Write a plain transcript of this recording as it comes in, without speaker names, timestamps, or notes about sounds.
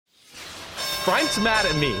Frank's mad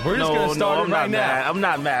at me. We're just going to start it right now. I'm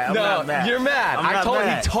not mad. You're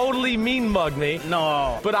mad. He totally mean-mugged me.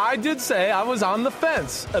 No. But I did say I was on the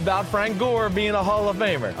fence about Frank Gore being a Hall of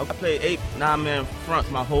Famer. I played 8 9-man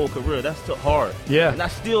fronts my whole career. That's still hard. Yeah. And I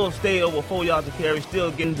still stay over 4 yards a carry,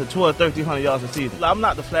 still getting to 1,300 yards a season. I'm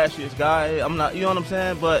not the flashiest guy. I'm not, you know what I'm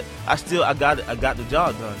saying? But I got the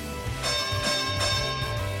job done.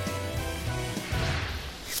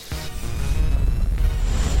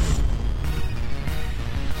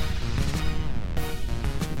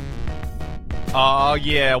 Oh,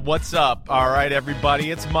 yeah. What's up? All right, everybody.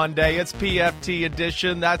 It's Monday. It's PFT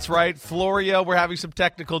edition. That's right. Florio, we're having some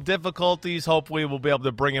technical difficulties. Hopefully, we'll be able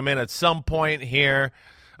to bring him in at some point here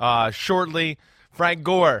shortly. Frank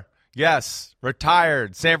Gore, yes,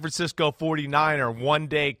 retired. San Francisco 49er,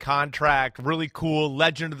 one-day contract. Really cool.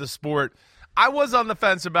 Legend of the sport. I was on the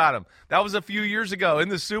fence about him. That was a few years ago in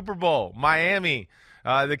the Super Bowl. Miami,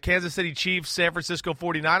 the Kansas City Chiefs, San Francisco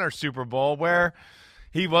 49er Super Bowl, where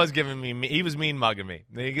he was mean mugging me.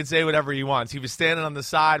 He can say whatever he wants. He was standing on the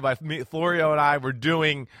side while Florio and I were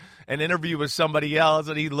doing an interview with somebody else,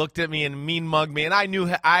 and he looked at me and mean mugged me. And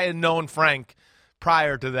I had known Frank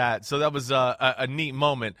prior to that, so that was a neat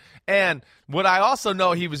moment. And what I also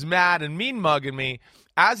know, he was mad and mean mugging me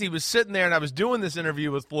as he was sitting there, and I was doing this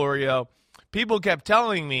interview with Florio. People kept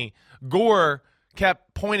telling me Gore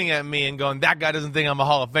kept pointing at me and going, that guy doesn't think I'm a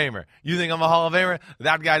Hall of Famer. You think I'm a Hall of Famer?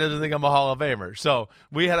 That guy doesn't think I'm a Hall of Famer. So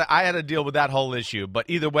I had to deal with that whole issue. But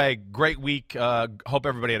either way, great week. Hope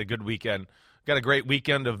everybody had a good weekend. Got a great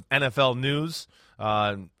weekend of NFL news.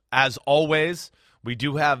 As always, we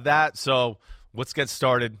do have that. So let's get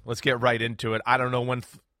started. Let's get right into it. I don't know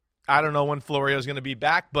when Florio's going to be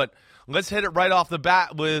back, but let's hit it right off the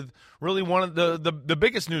bat with really one of the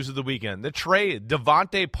biggest news of the weekend, the trade.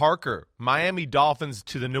 Devontae Parker, Miami Dolphins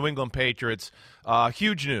to the New England Patriots.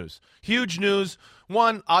 Huge news. Huge news.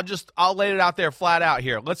 One, I'll lay it out there flat out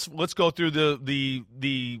here. Let's go through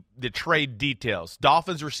the trade details.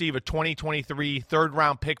 Dolphins receive a 2023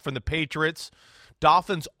 third-round pick from the Patriots.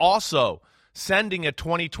 Dolphins also sending a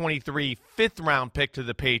 2023 fifth-round pick to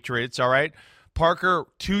the Patriots, all right? Parker,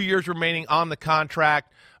 2 years remaining on the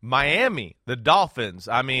contract. Miami, the Dolphins,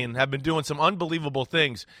 have been doing some unbelievable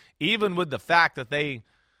things, even with the fact that they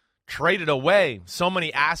traded away so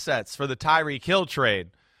many assets for the Tyreek Hill trade.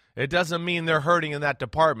 It doesn't mean they're hurting in that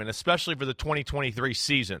department, especially for the 2023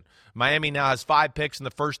 season. Miami now has 5 picks in the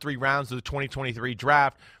first 3 rounds of the 2023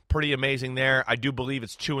 draft. Pretty amazing there. I do believe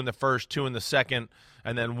it's 2 in the first, 2 in the second,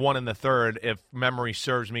 and then 1 in the third, if memory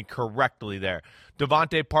serves me correctly there.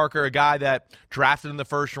 Devontae Parker, a guy that drafted in the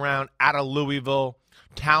first round out of Louisville,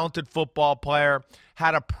 talented football player,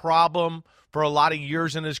 had a problem for a lot of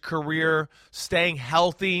years in his career, staying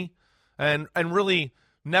healthy, and really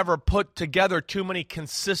never put together too many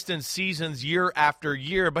consistent seasons year after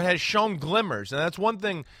year, but has shown glimmers. And that's one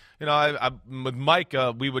thing, with Mike,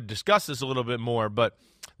 we would discuss this a little bit more, but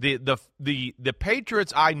the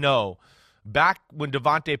Patriots, I know, back when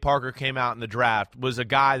Devontae Parker came out in the draft, was a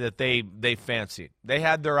guy that they fancied. They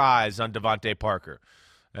had their eyes on Devontae Parker,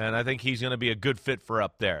 and I think he's going to be a good fit for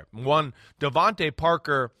up there. One, Devontae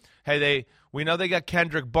Parker, we know they got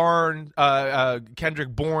Kendrick Bourne.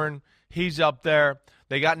 He's up there.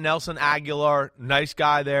 They got Nelson Aguilar, nice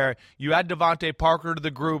guy there. You add Devontae Parker to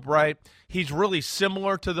the group, right? He's really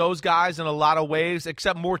similar to those guys in a lot of ways,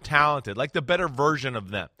 except more talented, like the better version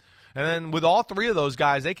of them. And then with all 3 of those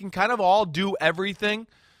guys, they can kind of all do everything.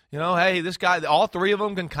 This guy, all 3 of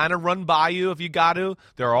them can kind of run by you if you got to.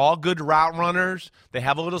 They're all good route runners. They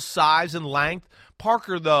have a little size and length.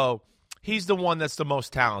 Parker, though, he's the one that's the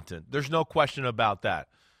most talented. There's no question about that.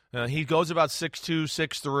 He goes about 6'2",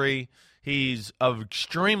 6'3". He's an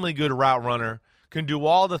extremely good route runner, can do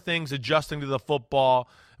all the things adjusting to the football.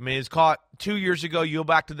 He's caught 2 years ago, you go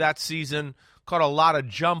back to that season, caught a lot of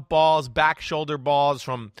jump balls, back shoulder balls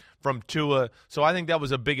from Tua. So I think that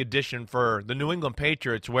was a big addition for the New England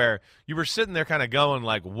Patriots, where you were sitting there kind of going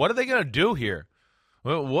like, what are they going to do here?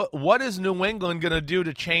 What is New England going to do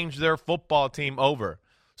to change their football team over?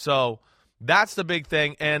 So that's the big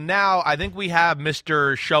thing. And now I think we have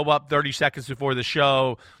Mr. Show Up 30 seconds before the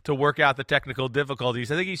show to work out the technical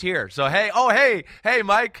difficulties. I think he's here. So, hey,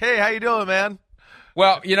 Mike. Hey, how you doing, man?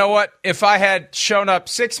 Well, you know what? If I had shown up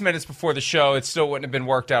 6 minutes before the show, it still wouldn't have been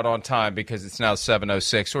worked out on time because it's now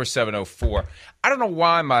 7:06 or 7:04. I don't know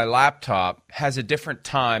why my laptop has a different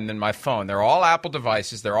time than my phone. They're all Apple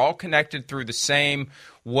devices. They're all connected through the same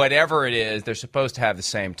whatever it is. They're supposed to have the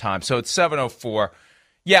same time. So it's 7:04.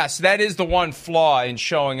 Yes, that is the one flaw in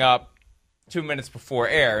showing up 2 minutes before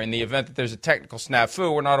air. In the event that there's a technical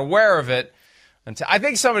snafu, we're not aware of it. I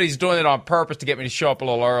think somebody's doing it on purpose to get me to show up a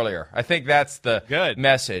little earlier. I think that's the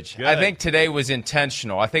message. Good. I think today was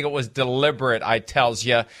intentional. I think it was deliberate, I tells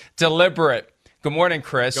you. Deliberate. Good morning,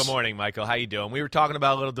 Chris. Good morning, Michael. How you doing? We were talking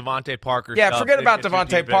about a little Devontae Parker Yeah, stuff. forget about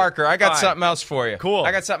Devontae Parker. I got something else for you. Cool.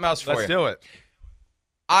 I got something else for you. Let's do it.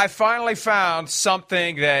 I finally found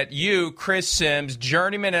something that you, Chris Sims,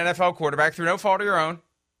 journeyman NFL quarterback, through no fault of your own,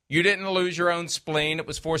 you didn't lose your own spleen. It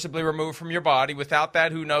was forcibly removed from your body. Without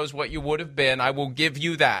that, who knows what you would have been. I will give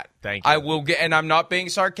you that. Thank you. I will get, and I'm not being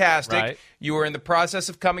sarcastic. Right. You were in the process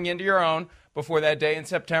of coming into your own before that day in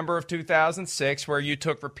September of 2006 where you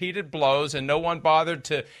took repeated blows and no one bothered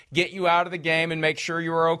to get you out of the game and make sure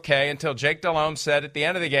you were okay until Jake Delhomme said at the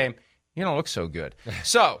end of the game, you don't look so good.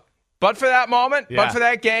 So, but for that moment, but for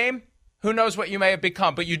that game, who knows what you may have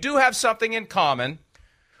become. But you do have something in common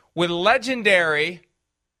with legendary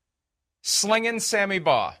Slingin' Sammy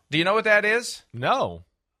Baugh. Do you know what that is? No.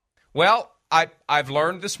 Well, I've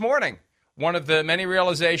learned this morning. One of the many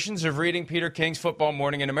realizations of reading Peter King's Football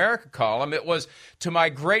Morning in America column, it was to my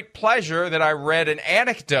great pleasure that I read an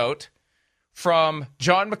anecdote from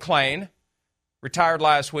John McClain, retired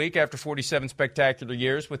last week after 47 spectacular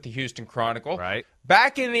years with the Houston Chronicle. Right.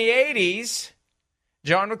 Back in the 80s,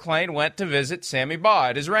 John McClain went to visit Sammy Baugh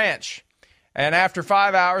at his ranch. And after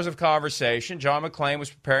 5 hours of conversation, John McClain was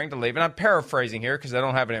preparing to leave. And I'm paraphrasing here because I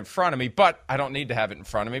don't have it in front of me, but I don't need to have it in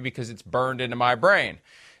front of me because it's burned into my brain.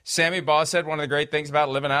 Sammy Baugh said one of the great things about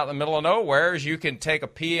living out in the middle of nowhere is you can take a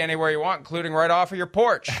pee anywhere you want, including right off of your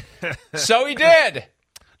porch. So he did.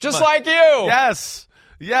 Just like you. Yes.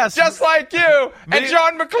 Just like you. And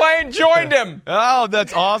John McClain joined him. Oh,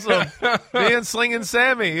 that's awesome. Me and Slingin'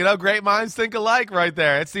 Sammy. Great minds think alike right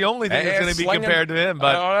there. It's the only thing that's going to be compared to him.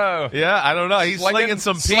 But I don't know. Yeah, I don't know. He's slinging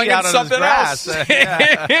some pee out of his grass.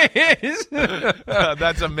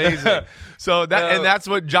 That's amazing. So and that's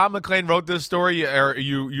what John McClain wrote this story, or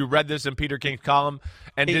you read this in Peter King's column.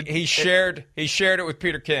 And he shared it with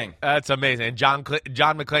Peter King. That's amazing. And John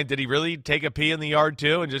McClain, did he really take a pee in the yard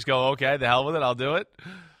too and just go, okay, the hell with it, I'll do it?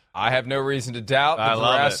 I have no reason to doubt the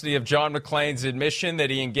veracity of John McClain's admission that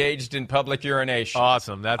he engaged in public urination.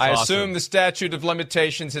 Awesome. That's I awesome. assume the statute of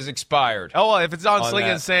limitations has expired. Oh, well, if it's on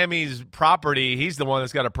Slingin' Sammy's property, he's the one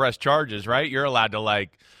that's got to press charges, right? You're allowed to,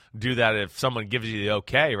 do that if someone gives you the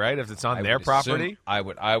okay, right? If it's on their property? I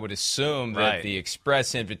would assume that the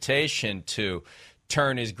express invitation to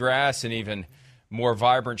turn his grass an even more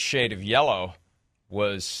vibrant shade of yellow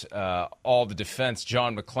was all the defense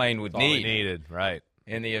John McClain would need. All he needed, right.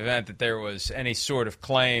 In the event that there was any sort of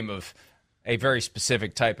claim of a very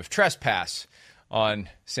specific type of trespass on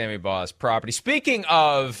Sammy Baugh's property. Speaking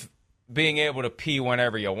of being able to pee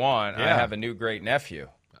whenever you want, I have a new great nephew.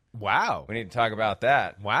 Wow. We need to talk about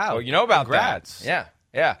that. Wow. Well, you know about Congrats. that.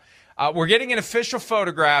 Yeah. We're getting an official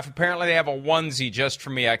photograph. Apparently they have a onesie just for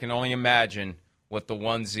me. I can only imagine what the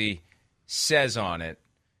onesie says on it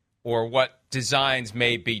or what designs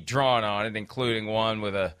may be drawn on it, including one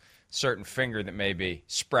with a certain finger that may be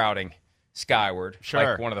sprouting skyward. Sure.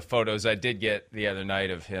 Like one of the photos I did get the other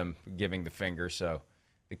night of him giving the finger, so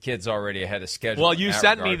the kid's already ahead of schedule. Well, you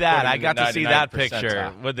sent me that. I got to see that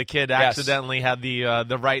picture where the kid accidentally had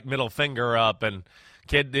the right middle finger up, and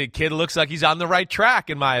the kid looks like he's on the right track,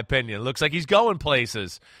 in my opinion. Looks like he's going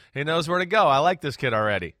places. He knows where to go. I like this kid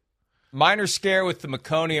already. Minor scare with the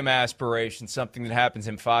meconium aspiration, something that happens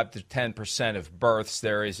in 5 to 10% of births.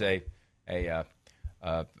 There is a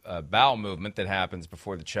bowel movement that happens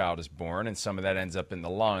before the child is born, and some of that ends up in the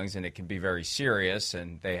lungs, and it can be very serious,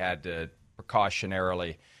 and they had to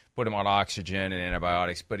precautionarily put him on oxygen and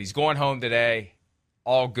antibiotics. But he's going home today.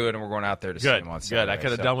 All good, and we're going out there to see him on Saturday. Good. I could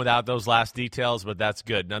have done without those last details, but that's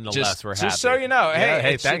good. Nonetheless, we're happy. Just so you know.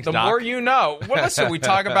 Hey, thanks, the Doc. more you know. Well, listen, we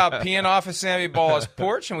talk about peeing off of Sammy Baugh's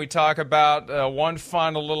porch, and we talk about one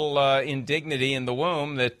final little indignity in the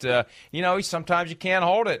womb that, sometimes you can't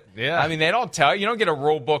hold it. Yeah. I mean, they don't tell you. You don't get a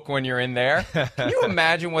rule book when you're in there. Can you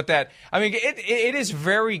imagine what that – I mean, it is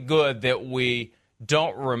very good that we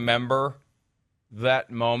don't remember –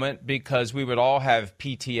 that moment because we would all have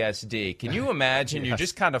PTSD. Can you imagine? Yes. You're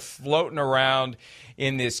just kind of floating around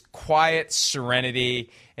in this quiet serenity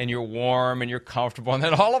and you're warm and you're comfortable, and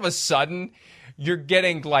then all of a sudden you're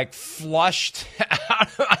getting flushed out.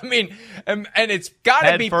 I mean, and it's got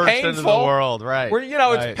to be painful. Into the world, right? Where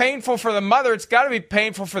it's painful for the mother. It's got to be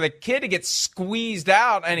painful for the kid to get squeezed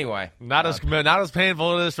out. Anyway, not as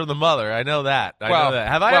painful as it is for the mother. I know that. I know that.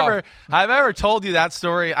 Have I ever told you that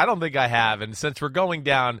story? I don't think I have. And since we're going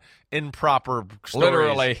down improper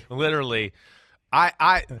stories, literally.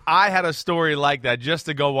 I had a story like that just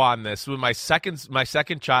to go on this with my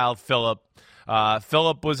second child, Philip.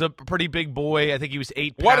 Philip was a pretty big boy. I think he was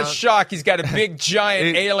 8 pounds. What a shock. He's got a big,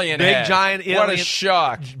 giant alien head. Big, giant alien. What a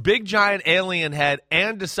shock. Big, giant alien head,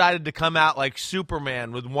 and decided to come out like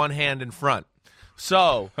Superman with one hand in front.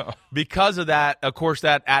 So, because of that, of course,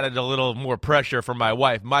 that added a little more pressure for my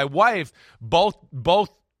wife. My wife, both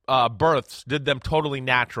births did them totally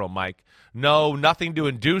natural, Mike. No, nothing to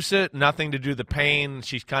induce it, nothing to do the pain.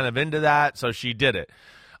 She's kind of into that, so she did it.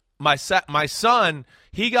 My son,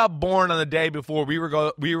 he got born on the day before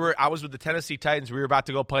I was with the Tennessee Titans. We were about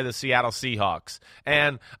to go play the Seattle Seahawks.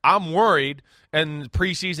 And I'm worried in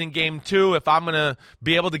preseason game 2 if I'm going to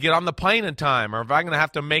be able to get on the plane in time, or if I'm going to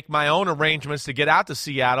have to make my own arrangements to get out to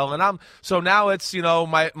Seattle. And so now it's,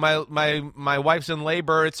 my wife's in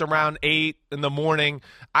labor. It's around 8 in the morning.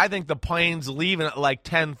 I think the plane's leaving at like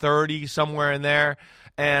 10:30, somewhere in there.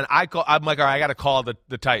 And I'm like, all right, I got to call the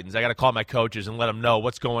Titans. I got to call my coaches and let them know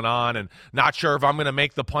what's going on, and not sure if I'm going to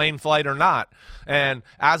make the plane flight or not. And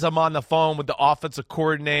as I'm on the phone with the offensive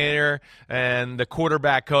coordinator and the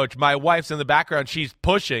quarterback coach, my wife's in the background. She's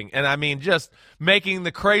pushing, and I mean, just making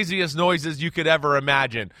the craziest noises you could ever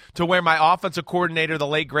imagine, to where my offensive coordinator, the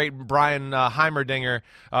late, great Mike Heimerdinger,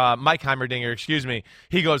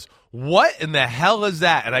 he goes, "What in the hell is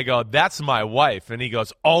that?" And I go, "That's my wife." And he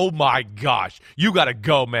goes, "Oh, my gosh, you got to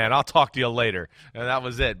go, man. I'll talk to you later." And that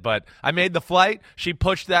was it. But I made the flight. She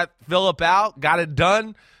pushed that Phillip out, got it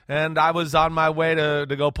done, and I was on my way to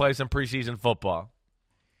go play some preseason football.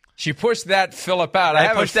 She pushed that Phillip out. I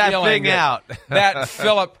have pushed a feeling that thing out. That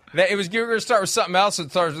Phillip, you were going to start with something else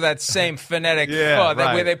that starts with that same phonetic. Yeah,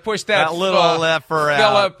 right. Way they pushed that little leper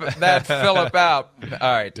out. That Phillip out. All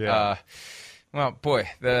right. Yeah. Well, boy,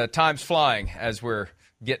 the time's flying as we're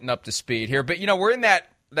getting up to speed here. But, we're in that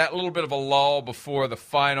little bit of a lull before the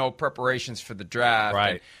final preparations for the draft.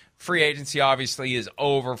 Right. And free agency obviously is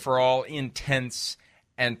over for all intents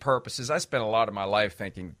and purposes. I spent a lot of my life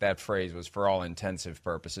thinking that phrase was for all intensive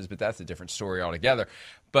purposes, but that's a different story altogether.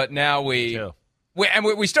 But now we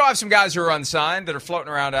still have some guys who are unsigned that are floating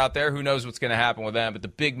around out there. Who knows what's going to happen with them? But the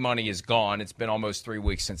big money is gone. It's been almost 3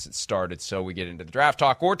 weeks since it started, so we get into the draft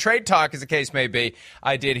talk or trade talk, as the case may be.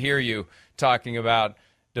 I did hear you talking about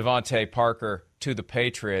Devontae Parker to the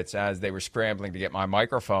Patriots as they were scrambling to get my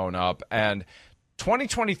microphone up. And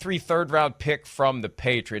 2023 third-round pick from the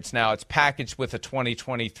Patriots. Now, it's packaged with a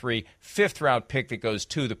 2023 fifth-round pick that goes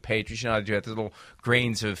to the Patriots. You know, you have the little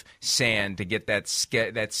grains of sand to get that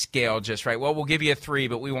scale just right. Well, we'll give you a 3,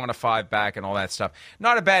 but we want a 5 back and all that stuff.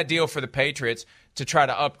 Not a bad deal for the Patriots to try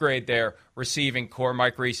to upgrade their receiving core.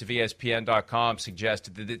 Mike Reese of ESPN.com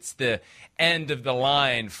suggested that it's the end of the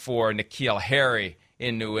line for N'Keal Harry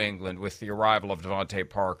in New England with the arrival of Devontae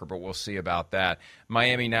Parker, but we'll see about that.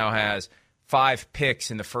 Miami now has 5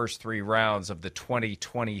 picks in the first 3 rounds of the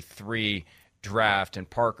 2023 draft, and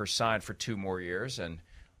Parker signed for 2 more years, and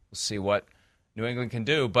we'll see what New England can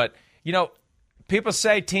do. But, people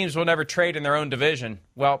say teams will never trade in their own division.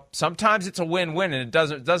 Well, sometimes it's a win-win, and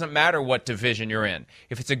it doesn't matter what division you're in.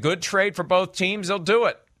 If it's a good trade for both teams, they'll do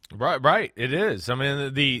it. Right. It is. I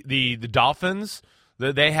mean, the Dolphins,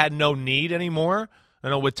 they had no need anymore.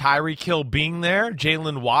 With Tyreek Hill being there,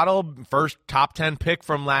 Jalen Waddle, first top 10 pick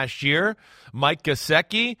from last year, Mike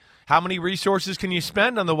Gesicki, how many resources can you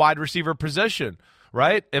spend on the wide receiver position,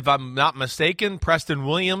 right? If I'm not mistaken, Preston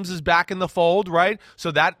Williams is back in the fold, right? So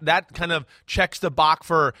that kind of checks the box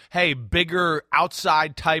for, hey, bigger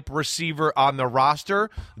outside type receiver on the roster.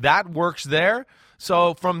 That works there.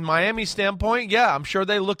 So from Miami's standpoint, yeah, I'm sure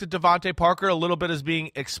they looked at Devontae Parker a little bit as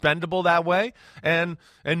being expendable that way. And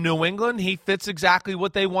in New England, he fits exactly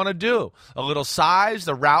what they want to do. A little size,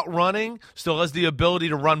 the route running, still has the ability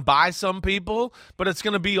to run by some people, but it's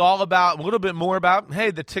going to be all about, a little bit more about,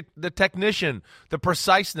 hey, the technician, the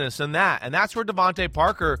preciseness and that. And that's where Devontae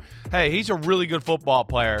Parker, hey, he's a really good football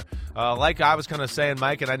player. Like I was kind of saying,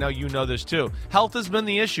 Mike, and I know you know this too, health has been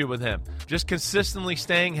the issue with him. Just consistently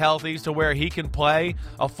staying healthy to where he can play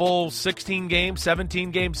a full 16-game,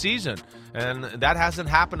 17-game season. And that hasn't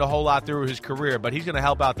happened a whole lot through his career, but he's going to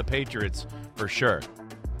help out the Patriots for sure.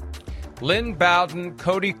 Lynn Bowden,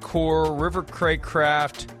 Cody Core, River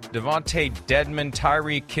Craycraft, Devontae Dedmon,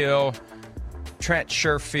 Tyreek Hill, Trent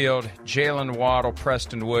Sherfield, Jalen Waddle,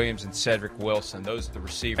 Preston Williams, and Cedric Wilson. Those are the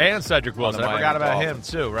receivers. And Cedric Wilson. I forgot about him,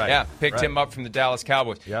 too. Right. Yeah, picked him up from the Dallas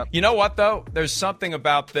Cowboys. Yep. You know what, though? There's something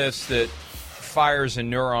about this that fires a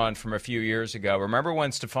neuron from a few years ago. Remember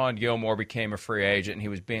when Stephon Gilmore became a free agent and he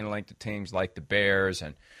was being linked to teams like the Bears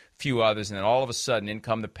and a few others, and then all of a sudden in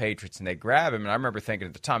come the Patriots and they grab him. And I remember thinking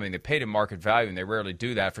at the time, they paid him market value, and they rarely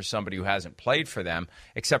do that for somebody who hasn't played for them,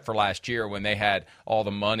 except for last year when they had all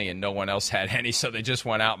the money and no one else had any, so they just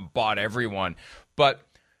went out and bought everyone. But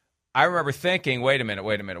I remember thinking, wait a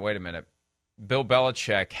minute. Bill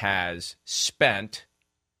Belichick has spent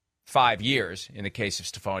 5 years, in the case of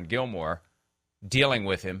Stephon Gilmore, dealing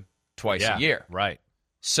with him twice a year. Right.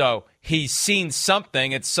 So he's seen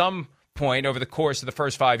something at some point over the course of the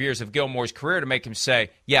first 5 years of Gilmore's career to make him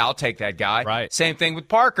say, yeah, I'll take that guy. Right. Same thing with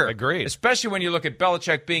Parker. Agreed. Especially when you look at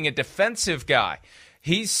Belichick being a defensive guy.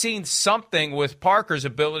 He's seen something with Parker's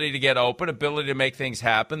ability to get open, ability to make things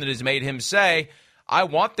happen that has made him say, I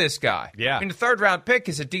want this guy. Yeah. I mean, the third-round pick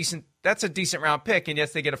is a decent round pick, and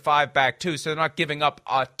yes, they get a 5 back too, so they're not giving up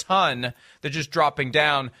a ton. They're just dropping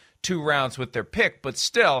down 2 rounds with their pick, but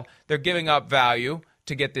still, they're giving up value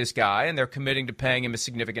to get this guy, and they're committing to paying him a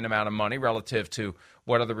significant amount of money relative to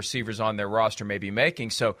what other receivers on their roster may be making.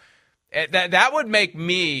 So that would make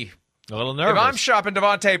me a little nervous. If I'm shopping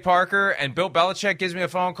Devontae Parker and Bill Belichick gives me a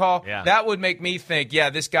phone call, that would make me think, yeah,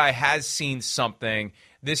 this guy has seen something.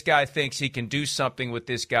 This guy thinks he can do something with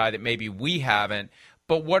this guy that maybe we haven't.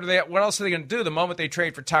 But what else are they going to do? The moment they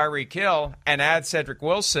trade for Tyreek Hill and add Cedric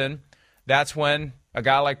Wilson, that's when a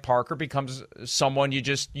guy like Parker becomes someone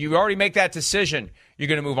you already make that decision. You're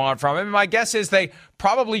going to move on from him. And my guess is they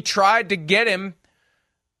probably tried to get him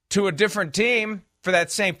to a different team for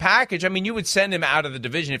that same package. I mean, you would send him out of the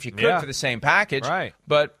division if you could for the same package. Right.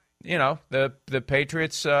 But, the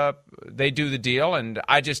Patriots, they do the deal, and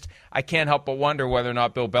I can't help but wonder whether or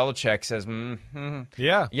not Bill Belichick says, I'm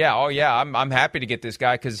happy to get this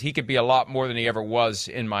guy because he could be a lot more than he ever was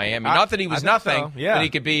in Miami. Not that he was nothing, but he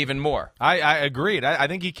could be even more. I agreed. I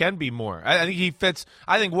think he can be more. I think he fits.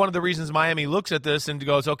 I think one of the reasons Miami looks at this and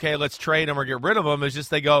goes, okay, let's trade him or get rid of him is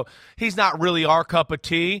just they go, he's not really our cup of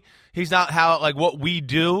tea. He's not what we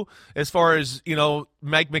do as far as,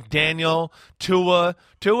 Mike McDaniel, Tua,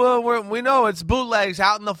 we know it's bootlegs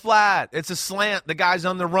out in the flat. It's a slant. The guy's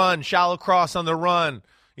on the run, shallow cross on the run.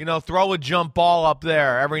 Throw a jump ball up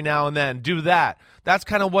there every now and then. Do that. That's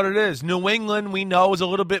kind of what it is. New England, we know, is a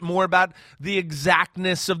little bit more about the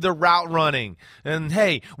exactness of the route running. And,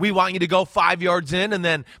 hey, we want you to go 5 yards in and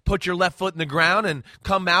then put your left foot in the ground and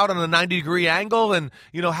come out on a 90-degree angle and,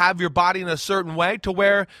 have your body in a certain way to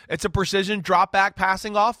where it's a precision drop-back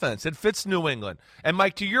passing offense. It fits New England. And,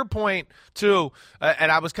 Mike, to your point, too,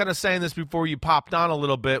 and I was kind of saying this before you popped on a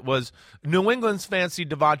little bit, was New England's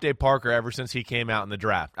fancied Devontae Parker ever since he came out in the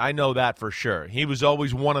draft. I know that for sure. He was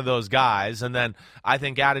always one of those guys, and then I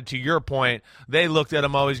think added to your point, they looked at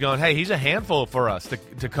him always going, hey, he's a handful for us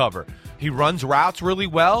to cover. He runs routes really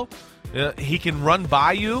well. He can run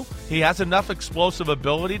by you. He has enough explosive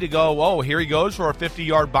ability to go, oh, here he goes for a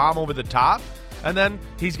 50-yard bomb over the top. And then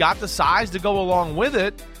he's got the size to go along with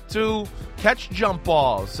it to catch jump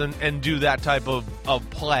balls and do that type of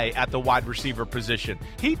play at the wide receiver position.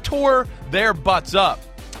 He tore their butts up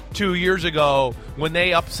 2 years ago when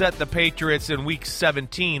they upset the Patriots in Week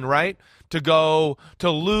 17, right? To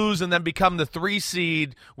lose and then become the 3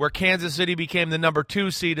 seed where Kansas City became the number 2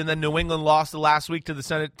 seed and then New England lost the last week to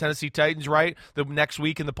the Tennessee Titans, right? The next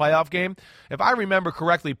week in the playoff game. If I remember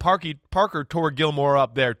correctly, Parker tore Gilmore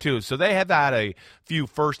up there too. So they have had a few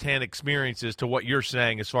firsthand experiences to what you're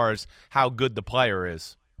saying as far as how good the player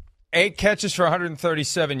is. 8 catches for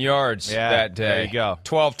 137 yards that day. There you go.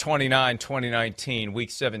 12-29, 2019, Week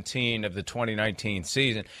 17 of the 2019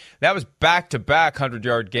 season. That was back-to-back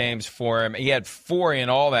 100-yard games for him. He had 4 in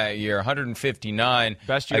all that year, 159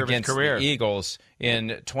 best year against of his career. The Eagles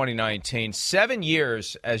in 2019. 7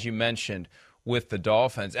 years, as you mentioned, with the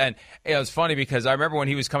Dolphins. And it was funny because I remember when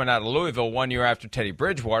he was coming out of Louisville 1 year after Teddy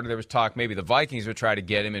Bridgewater, there was talk maybe the Vikings would try to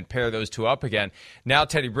get him and pair those two up again. Now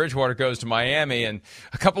Teddy Bridgewater goes to Miami, and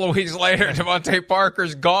a couple of weeks later, Devontae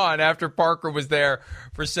Parker's gone after Parker was there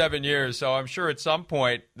for 7 years. So I'm sure at some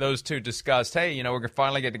point those two discussed, hey, we're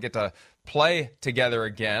finally going to get to play together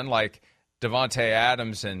again like Devontae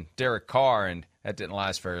Adams and Derek Carr, and that didn't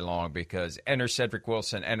last very long because enter Cedric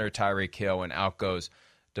Wilson, enter Tyreek Hill, and out goes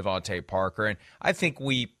Devontae Parker. And I think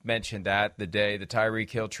we mentioned that the day the Tyreek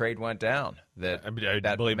Hill trade went down, that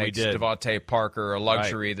makes Devontae Parker a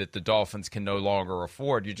luxury that the Dolphins can no longer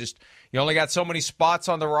afford. You only got so many spots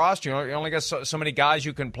on the roster. You only got so many guys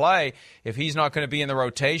you can play. If he's not going to be in the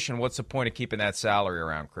rotation, what's the point of keeping that salary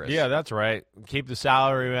around, Chris? Yeah, that's right. Keep the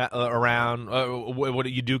salary around. What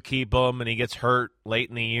you do, keep him, and he gets hurt late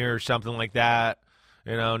in the year or something like that.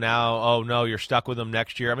 Now, oh no, you're stuck with them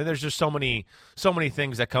next year. I mean, there's just so many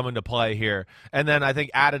things that come into play here. And then I think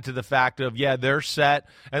added to the fact of, they're set,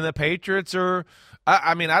 and the Patriots are,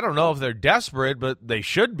 I don't know if they're desperate, but they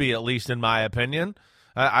should be, at least in my opinion.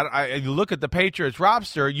 You look at the Patriots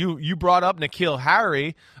roster. You brought up N'Keal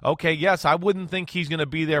Harry. Okay, yes, I wouldn't think he's going to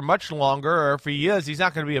be there much longer, or if he is, he's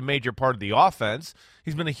not going to be a major part of the offense.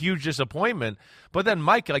 He's been a huge disappointment. But then,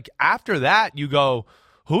 Mike, like after that, you go,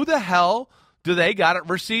 who the hell do they got at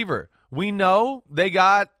receiver? We know they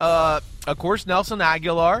got, of course, Nelson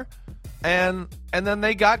Aguilar, and then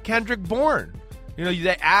they got Kendrick Bourne. You know,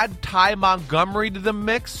 they add Ty Montgomery to the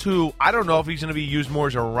mix, who I don't know if he's going to be used more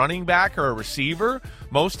as a running back or a receiver.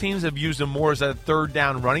 Most teams have used him more as a third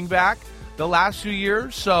down running back the last few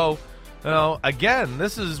years. So, again,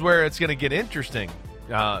 this is where it's going to get interesting.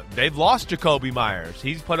 They've lost Jacoby Myers.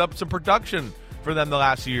 He's put up some production for them the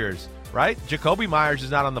last few years, right? Jacoby Myers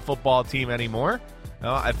is not on the football team anymore,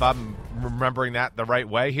 if I'm remembering that the right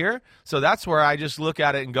way here. So that's where I just look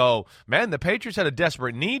at it and go, man, the Patriots had a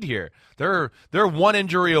desperate need here. They're one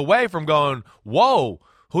injury away from going, whoa,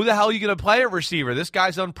 who the hell are you going to play at receiver? This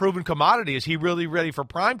guy's unproven commodity. Is he really ready for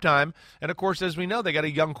prime time? And, of course, as we know, they got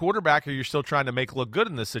a young quarterback who you're still trying to make look good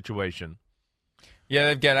in this situation. Yeah,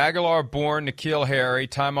 they've got Aguilar, Bourne, N'Keal Harry,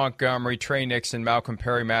 Ty Montgomery, Trey Nixon, Malcolm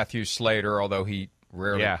Perry, Matthew Slater, although he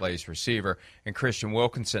rarely plays receiver, and Christian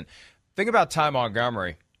Wilkinson. Think about Ty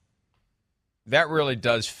Montgomery. That really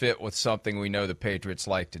does fit with something we know the Patriots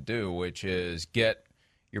like to do, which is get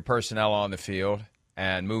your personnel on the field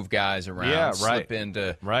and move guys around, slip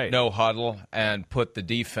into no huddle, and put the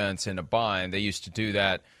defense in a bind. They used to do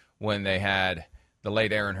that when they had the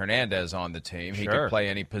late Aaron Hernandez on the team. He could play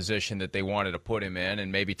any position that they wanted to put him in,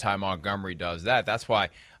 and maybe Ty Montgomery does that. That's why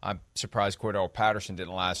I'm surprised Cordell Patterson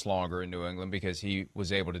didn't last longer in New England, because he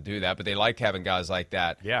was able to do that. But they like having guys like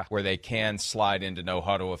that where they can slide into no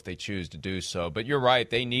huddle if they choose to do so. But you're right,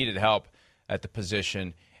 they needed help at the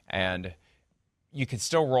position, and you can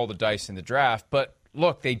still roll the dice in the draft. But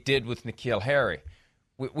look, they did with N'Keal Harry.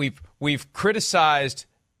 We've criticized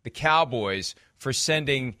the Cowboys for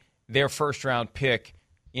sending their first-round pick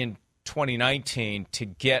in 2019 to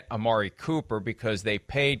get Amari Cooper, because they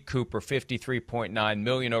paid Cooper $53.9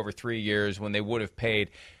 million over 3 years when they would have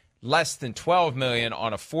paid less than $12 million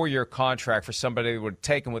on a 4-year contract for somebody that would have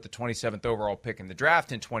taken with the 27th overall pick in the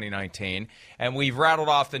draft in 2019. And we've rattled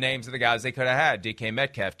off the names of the guys they could have had: DK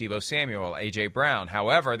Metcalf, Deebo Samuel, A.J. Brown.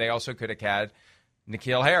 However, they also could have had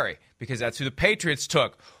N'Keal Harry, because that's who the Patriots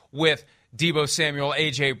took with Deebo Samuel,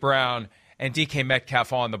 A.J. Brown, and DK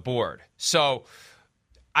Metcalf on the board. So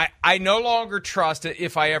I no longer trust it,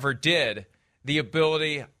 if I ever did, the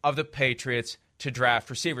ability of the Patriots to draft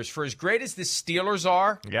receivers. For as great as the Steelers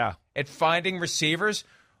are at finding receivers,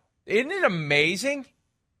 isn't it amazing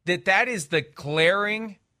that is the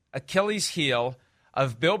glaring Achilles heel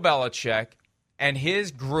of Bill Belichick and his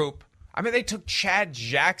group? I mean, they took Chad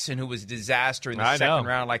Jackson, who was a disaster in the second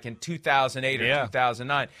round, like in 2008 or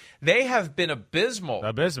 2009. They have been abysmal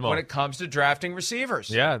when it comes to drafting receivers.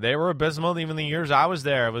 Yeah, they were abysmal even the years I was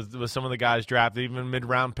there with some of the guys drafted, even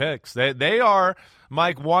mid-round picks. They are,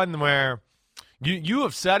 Mike, one where you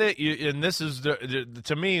have said it, and this is,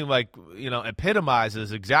 to me, like,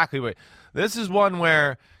 epitomizes exactly what – this is one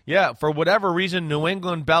where, for whatever reason, New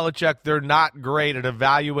England, Belichick, they're not great at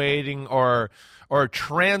evaluating or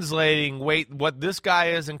translating, what this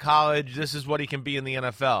guy is in college, this is what he can be in the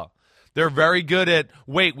NFL. They're very good at,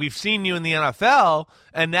 we've seen you in the NFL,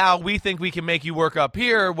 and now we think we can make you work up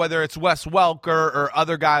here, whether it's Wes Welker or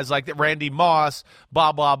other guys like Randy Moss,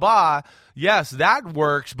 blah, blah, blah. Yes, that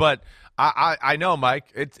works, but I know,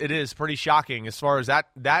 Mike, it is pretty shocking as far as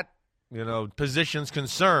that position's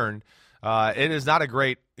concerned. It is not a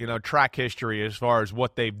great, track history as far as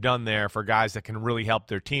what they've done there for guys that can really help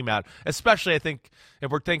their team out, especially, I think, if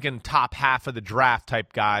we're thinking top half of the draft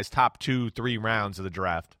type guys, top 2-3 rounds of the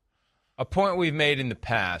draft. A point we've made in the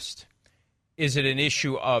past, is it an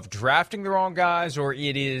issue of drafting the wrong guys, or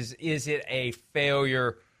is it a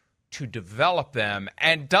failure to develop them?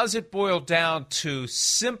 And does it boil down to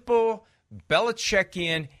simple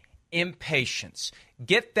Belichickian impatience?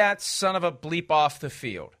 Get that son of a bleep off the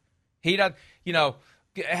field. He doesn't,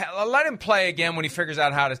 let him play again when he figures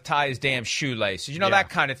out how to tie his damn shoelaces. That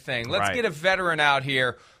kind of thing. Let's get a veteran out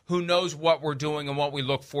here who knows what we're doing and what we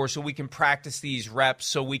look for, so we can practice these reps,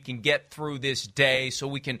 so we can get through this day, so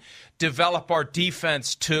we can develop our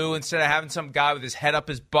defense too, instead of having some guy with his head up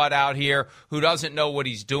his butt out here who doesn't know what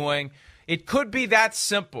he's doing. It could be that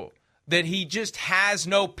simple, that he just has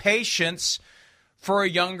no patience for a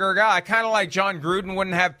younger guy. Kind of like John Gruden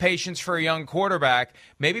wouldn't have patience for a young quarterback.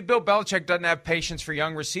 Maybe Bill Belichick doesn't have patience for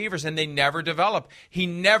young receivers, and they never develop. He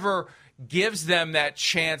never gives them that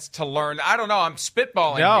chance to learn. I don't know. I'm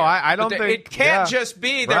spitballing. No, here, I don't think it can't just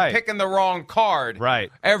be they're picking the wrong card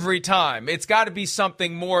every time. It's got to be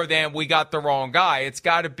something more than we got the wrong guy. It's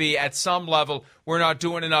got to be at some level we're not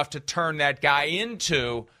doing enough to turn that guy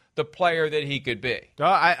into the player that he could be.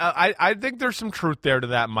 I think there's some truth there to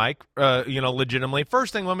that, Mike. Legitimately.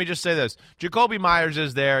 First thing, let me just say this: Jacoby Myers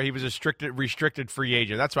is there. He was a restricted free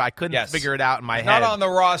agent. That's why I couldn't figure it out in my head. Not on the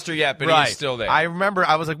roster yet, but he's still there. I remember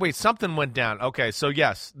I was like, wait, something went down. Okay, so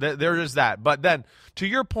yes, there is that. But then, to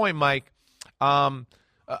your point, Mike,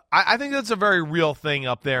 I think that's a very real thing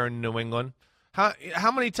up there in New England.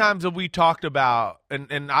 How many times have we talked about,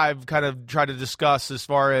 and I've kind of tried to discuss as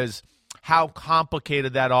far as how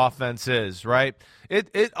complicated that offense is, right?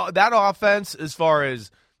 That offense, as far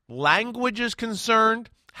as language is concerned,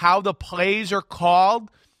 how the plays are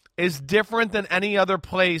called, is different than any other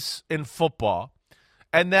place in football.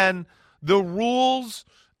 And then the rules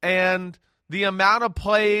and the amount of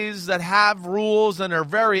plays that have rules and are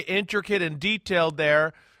very intricate and detailed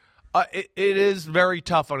there, it is very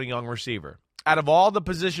tough on a young receiver. Out of all the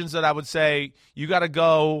positions that I would say you got to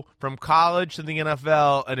go from college to the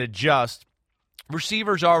NFL and adjust,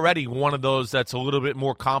 receiver's already one of those that's a little bit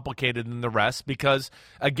more complicated than the rest because,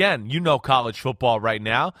 again, college football right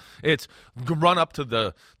now. It's run up to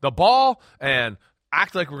the ball and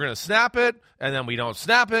act like we're going to snap it, and then we don't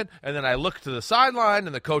snap it, and then I look to the sideline,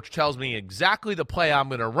 and the coach tells me exactly the play I'm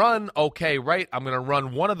going to run. Okay, right, I'm going to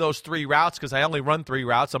run one of those 3 routes because I only run 3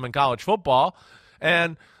 routes. I'm in college football,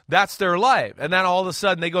 and that's their life. And then all of a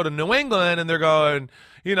sudden they go to New England and they're going,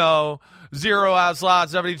 0 out slot,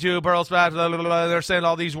 72, pearl spot, blah, blah, blah. They're saying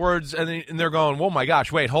all these words and they're going, oh my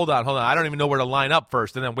gosh, wait, hold on. I don't even know where to line up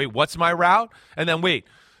first. And then wait, what's my route? And then wait,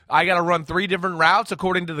 I got to run 3 different routes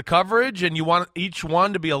according to the coverage, and you want each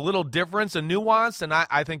one to be a little different and nuanced. And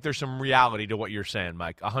I think there's some reality to what you're saying,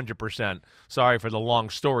 Mike, 100%. Sorry for the long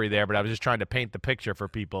story there, but I was just trying to paint the picture for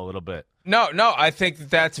people a little bit. No, I think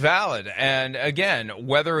that's valid. And again,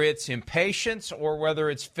 whether it's impatience or whether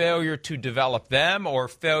it's failure to develop them or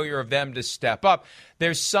failure of them to step up,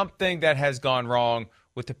 there's something that has gone wrong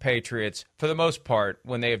with the Patriots for the most part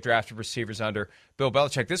when they have drafted receivers under Bill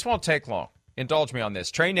Belichick. This won't take long. Indulge me on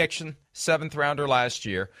this. Trey Nixon, 7th rounder last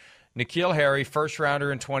year. N'Keal Harry, 1st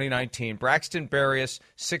rounder in 2019. Braxton Berrios,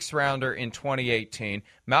 6th rounder in 2018.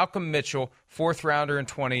 Malcolm Mitchell, 4th rounder in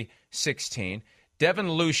 2016.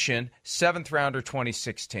 Devin Lucien, 7th rounder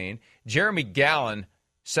 2016. Jeremy Gallen,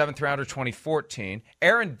 7th rounder 2014.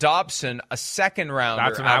 Aaron Dobson, a 2nd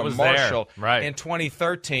rounder out of Marshall in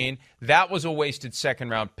 2013. That was a wasted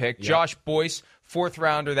 2nd round pick. Yep. Josh Boyce, 4th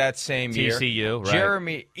rounder that same year. TCU, right.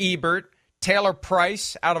 Jeremy Ebert. Taylor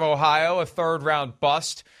Price out of Ohio, a 3rd round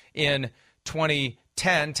bust in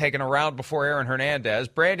 2010, taken a round before Aaron Hernandez.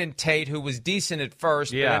 Brandon Tate, who was decent at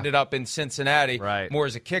first, but ended up in Cincinnati more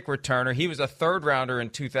as a kick returner. He was a 3rd rounder in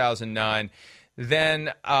 2009.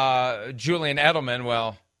 Then Julian Edelman,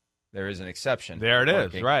 well, there is an exception. There it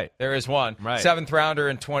is, right. There is one. Right. 7th rounder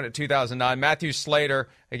in 2009. Matthew Slater,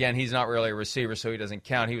 again, he's not really a receiver, so he doesn't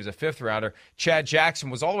count. He was a 5th rounder. Chad Jackson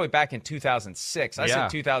was all the way back in 2006. I said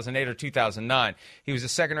 2008 or 2009. He was a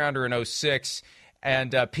 2nd rounder in 2006.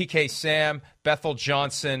 And PK Sam, Bethel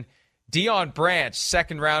Johnson, Deion Branch,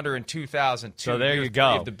 2nd rounder in 2002. So there you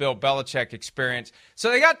go. Of the Bill Belichick experience. So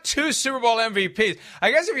they got 2 Super Bowl MVPs.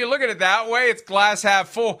 I guess if you look at it that way, it's glass half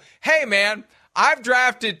full. Hey, man, I've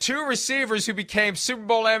drafted 2 receivers who became Super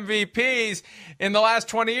Bowl MVPs in the last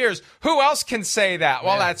 20 years. Who else can say that?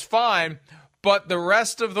 Well, that's fine. But the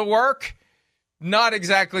rest of the work, not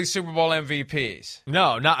exactly Super Bowl MVPs.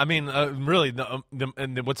 No, I mean, really,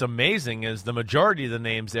 and what's amazing is the majority of the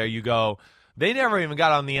names there, you go, they never even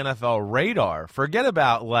got on the NFL radar. Forget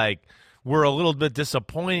about, were a little bit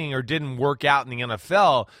disappointing or didn't work out in the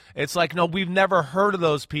NFL. It's like, no, we've never heard of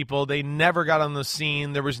those people. They never got on the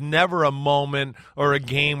scene. There was never a moment or a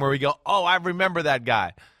game where we go, oh, I remember that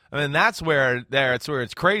guy. I mean, that's where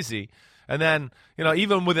it's crazy. And then,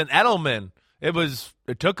 even with an Edelman,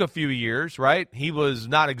 it took a few years, right? He was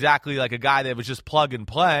not exactly like a guy that was just plug and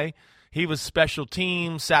play. He was special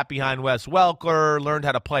teams, sat behind Wes Welker, learned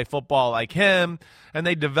how to play football like him, and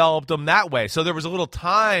they developed him that way. So there was a little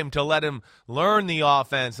time to let him learn the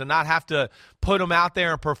offense and not have to put him out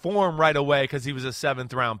there and perform right away because he was a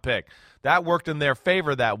 7th round pick. That worked in their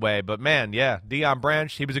favor that way. But, man, Deion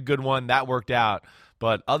Branch, he was a good one. That worked out.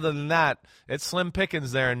 But other than that, it's slim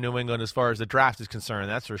pickings there in New England as far as the draft is concerned,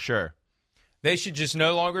 that's for sure. They should just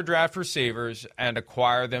no longer draft receivers and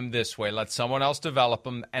acquire them this way. Let someone else develop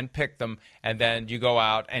them and pick them, and then you go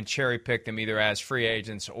out and cherry pick them either as free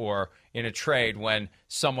agents or in a trade when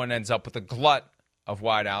someone ends up with a glut of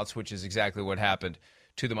wideouts, which is exactly what happened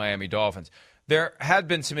to the Miami Dolphins. There had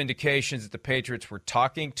been some indications that the Patriots were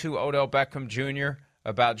talking to Odell Beckham Jr.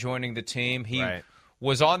 about joining the team. He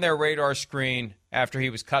was on their radar screen after he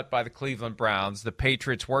was cut by the Cleveland Browns. The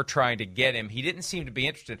Patriots were trying to get him. He didn't seem to be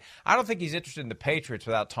interested. I don't think he's interested in the Patriots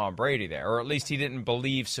without Tom Brady there, or at least he didn't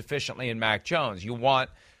believe sufficiently in Mac Jones. You want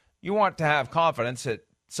to have confidence that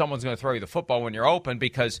someone's going to throw you the football when you're open,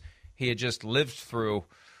 because he had just lived through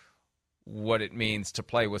what it means to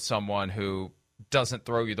play with someone who doesn't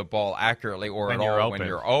throw you the ball accurately or when at you're all open. when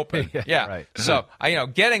you're open. Yeah. Right. So,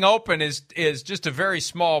 getting open is just a very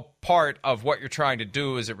small part of what you're trying to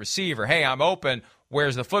do as a receiver. Hey, I'm open.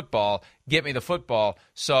 Where's the football? Get me the football.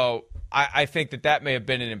 So I think that may have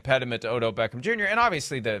been an impediment to Odell Beckham Jr. And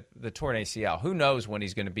obviously the torn ACL. Who knows when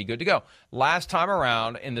he's going to be good to go? Last time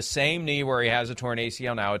around, in the same knee where he has a torn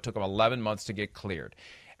ACL now, it took him 11 months to get cleared.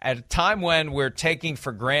 At a time when we're taking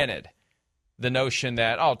for granted the notion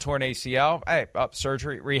that, torn ACL, hey,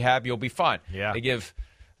 surgery, rehab, you'll be fine. Yeah. They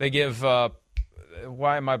give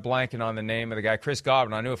why am I blanking on the name of the guy? Chris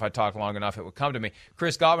Godwin. I knew if I talked long enough it would come to me.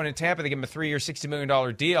 Chris Godwin in Tampa, they give him a 3-year, $60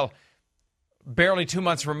 million deal, barely 2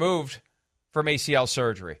 months removed from ACL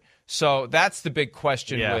surgery. So that's the big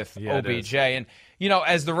question with OBJ. And,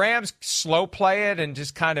 as the Rams slow play it and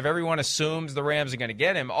just kind of everyone assumes the Rams are going to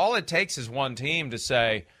get him, all it takes is one team to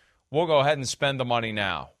say, we'll go ahead and spend the money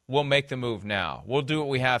now. We'll make the move now. We'll do what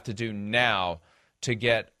we have to do now to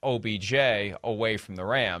get OBJ away from the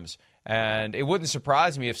Rams. And it wouldn't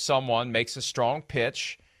surprise me if someone makes a strong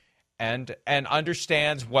pitch and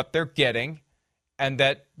understands what they're getting and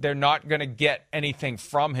that they're not going to get anything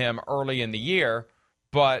from him early in the year,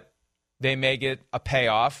 but they may get a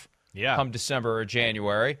payoff come December or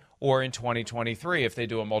January or in 2023 if they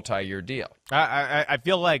do a multi-year deal. I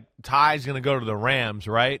feel like Ty's going to go to the Rams,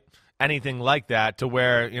 right? Anything like that, to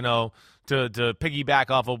where, to piggyback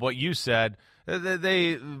off of what you said,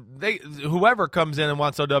 they whoever comes in and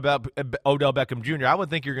wants Odell Beckham Jr., I would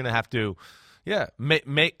think you're going to have to,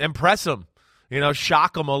 impress him,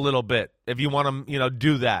 shock him a little bit if you want to,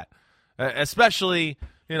 do that, especially,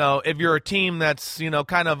 if you're a team that's,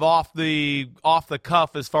 kind of off the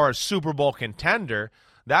cuff as far as Super Bowl contender,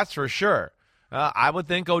 that's for sure. I would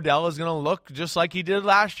think Odell is going to look just like he did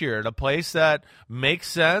last year, at a place that makes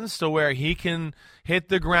sense to where he can hit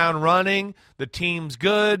the ground running. The team's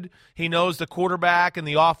good. He knows the quarterback and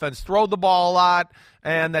the offense throw the ball a lot,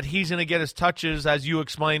 and that he's going to get his touches, as you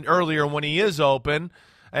explained earlier, when he is open,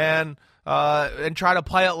 and try to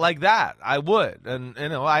play it like that. I would. And,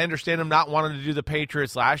 I understand him not wanting to do the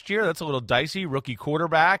Patriots last year. That's a little dicey. Rookie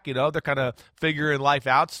quarterback, they're kind of figuring life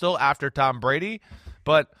out still after Tom Brady.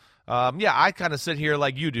 But I kind of sit here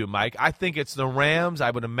like you do, Mike. I think it's the Rams. I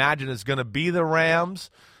would imagine it's going to be the Rams.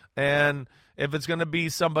 And if it's going to be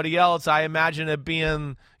somebody else, I imagine it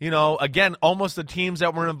being, again, almost the teams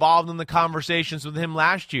that were involved in the conversations with him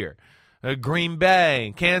last year. Green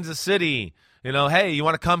Bay, Kansas City. Hey, you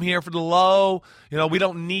want to come here for the low? We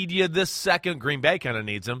don't need you this second. Green Bay kind of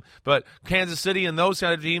needs him. But Kansas City and those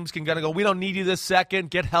kind of teams can kind of go, we don't need you this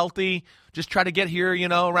second. Get healthy. Just try to get here,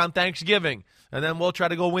 around Thanksgiving. And then we'll try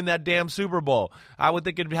to go win that damn Super Bowl. I would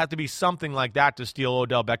think it'd have to be something like that to steal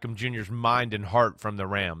Odell Beckham Jr.'s mind and heart from the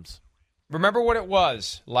Rams. Remember what it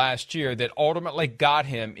was last year that ultimately got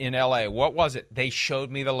him in L.A. What was it? They showed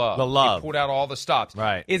me the love. The love. He pulled out all the stops.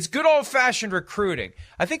 Right. It's good old-fashioned recruiting.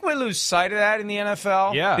 I think we lose sight of that in the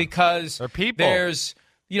NFL. Yeah. Because they're people. There's,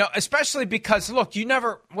 especially because, look, you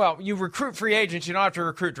recruit free agents. You don't have to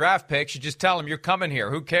recruit draft picks. You just tell them you're coming here.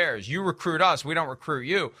 Who cares? You recruit us. We don't recruit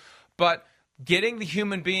you. But getting the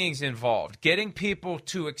human beings involved, getting people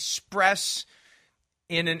to express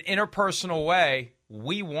in an interpersonal way,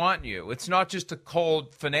 we want you. It's not just a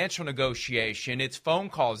cold financial negotiation. It's phone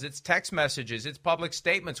calls. It's text messages. It's public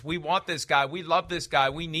statements. We want this guy. We love this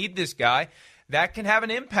guy. We need this guy. That can have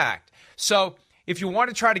an impact. So if you want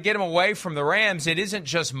to try to get him away from the Rams, it isn't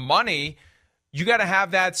just money. You got to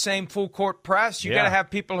have that same full court press. You got to have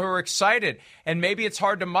people who are excited. And maybe it's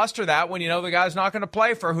hard to muster that when the guy's not going to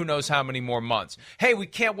play for who knows how many more months. Hey, we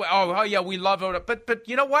can't wait. Oh yeah, we love it. But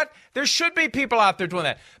you know what? There should be people out there doing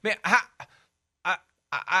that.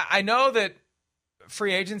 I know that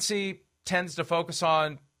free agency tends to focus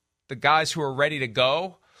on the guys who are ready to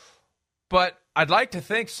go, but I'd like to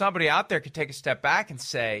think somebody out there could take a step back and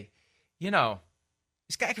say,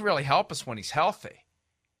 this guy can really help us when he's healthy.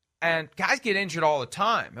 And guys get injured all the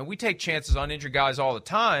time, and we take chances on injured guys all the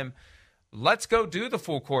time. Let's go do the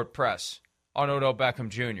full court press on Odell Beckham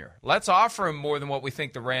Jr. Let's offer him more than what we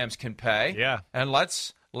think the Rams can pay. Yeah. And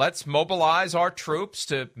let's mobilize our troops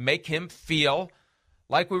to make him feel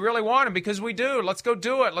like we really want him, because we do. Let's go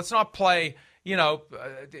do it. Let's not play,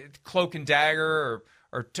 cloak and dagger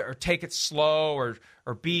or take it slow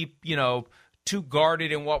or be, too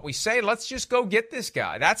guarded in what we say. Let's just go get this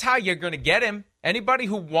guy. That's how you're going to get him. Anybody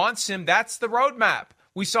who wants him, that's the roadmap.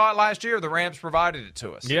 We saw it last year. The Rams provided it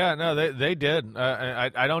to us. Yeah, no, they did.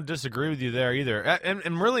 I don't disagree with you there either.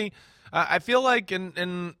 And really, I feel like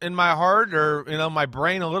in my heart or my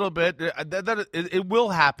brain a little bit that it will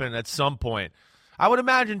happen at some point. I would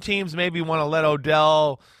imagine teams maybe want to let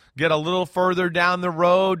Odell get a little further down the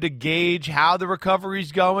road to gauge how the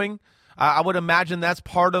recovery's going. I would imagine that's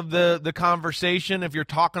part of the conversation if you're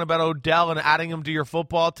talking about Odell and adding him to your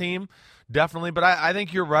football team, definitely. But I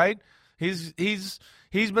think you're right. He's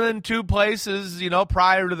been in two places,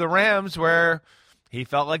 prior to the Rams where he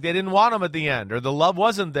felt like they didn't want him at the end or the love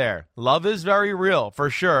wasn't there. Love is very real, for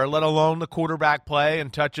sure, let alone the quarterback play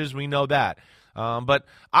and touches. We know that. But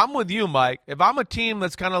I'm with you, Mike. If I'm a team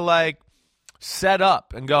that's kind of like set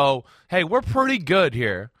up and go, hey, we're pretty good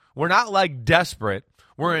here. We're not like desperate.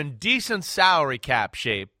 We're in decent salary cap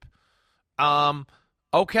shape.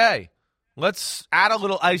 Okay, let's add a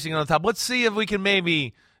little icing on the top. Let's see if we can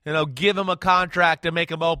maybe – give him a contract to make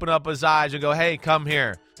him open up his eyes and go, hey, come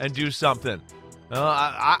here and do something.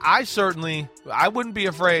 I certainly wouldn't be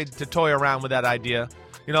afraid to toy around with that idea.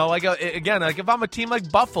 Like if I'm a team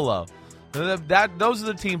like Buffalo, those are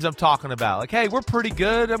the teams I'm talking about. Like, hey, we're pretty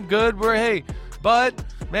good. I'm good. But,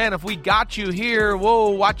 man, if we got you here, whoa,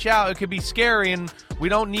 watch out. It could be scary, and we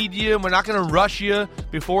don't need you, and we're not going to rush you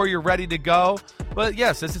before you're ready to go. But,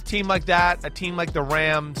 yes, it's a team like that, a team like the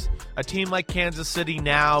Rams, a team like Kansas City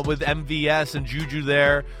now with MVS and Juju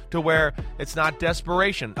there to where it's not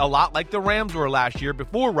desperation. A lot like the Rams were last year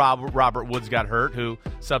before Robert Woods got hurt, who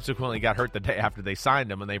subsequently got hurt the day after they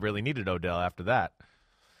signed him, and they really needed Odell after that.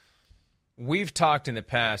 We've talked in the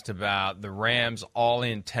past about the Rams'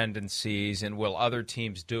 all-in tendencies and will other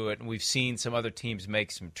teams do it, and we've seen some other teams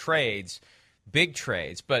make some trades, big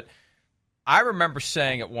trades. But I remember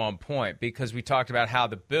saying at one point, because we talked about how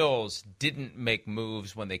the Bills didn't make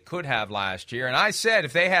moves when they could have last year, and I said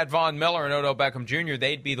if they had Von Miller and Odell Beckham Jr.,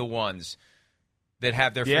 they'd be the ones that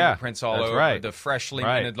have their fingerprints all over the freshly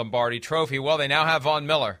minted Lombardi Trophy. Well, they now have Von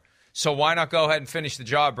Miller, so why not go ahead and finish the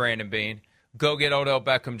job, Brandon Beane? Go get Odell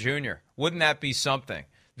Beckham Jr. Wouldn't that be something?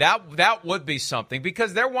 That would be something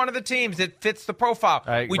because they're one of the teams that fits the profile.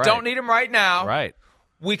 We don't need him right now. Right.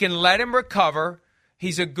 We can let him recover.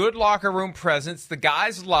 He's a good locker room presence. The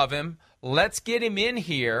guys love him. Let's get him in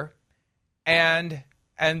here and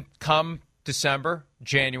come December,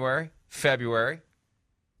 January, February,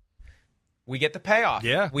 we get the payoff.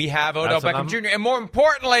 Yeah. We have Odell Beckham Jr. And more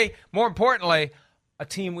importantly, a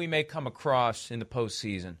team we may come across in the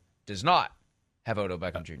postseason does not have Odell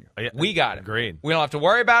Beckham Jr. We got him. Agreed. We don't have to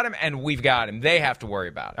worry about him, and we've got him. They have to worry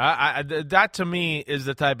about it. That, to me, is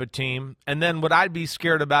the type of team. And then what I'd be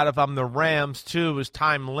scared about if I'm the Rams, too, as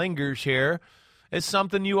time lingers here, is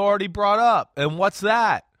something you already brought up. And what's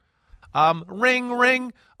that? Ring,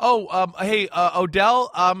 ring. Hey,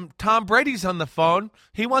 Odell, Tom Brady's on the phone.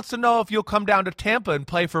 He wants to know if you'll come down to Tampa and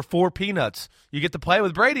play for 4 peanuts. You get to play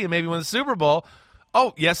with Brady and maybe win the Super Bowl.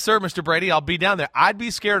 Oh, yes, sir, Mr. Brady. I'll be down there. I'd be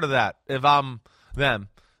scared of that if I'm them.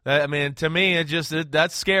 I mean, to me,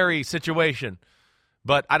 that's a scary situation.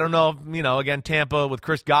 But I don't know, again, Tampa with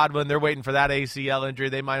Chris Godwin, they're waiting for that ACL injury.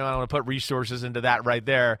 They might want to put resources into that right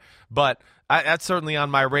there. But that's certainly on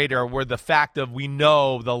my radar where the fact of we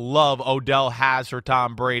know the love Odell has for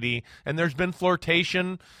Tom Brady, and there's been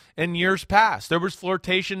flirtation in years past. There was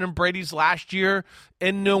flirtation in Brady's last year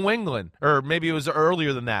in New England, or maybe it was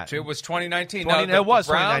earlier than that. It was 2019. It was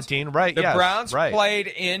 2019, right? The Browns played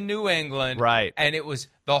in New England, right? And it was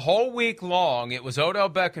the whole week long. It was Odell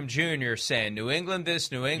Beckham Jr. saying New England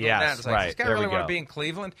this, New England that. It's like, this guy really want to be in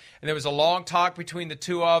Cleveland? And there was a long talk between the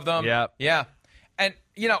two of them. Yeah. And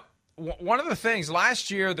one of the things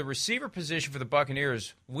last year, the receiver position for the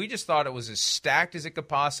Buccaneers, we just thought it was as stacked as it could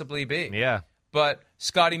possibly be. Yeah. But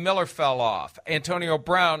Scotty Miller fell off. Antonio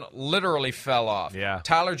Brown literally fell off. Yeah.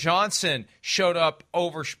 Tyler Johnson showed up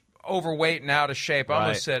overweight and out of shape. I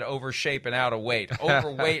almost said overshape and out of weight.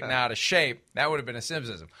 Overweight and out of shape. That would have been a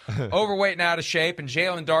Simpsons. Overweight and out of shape. And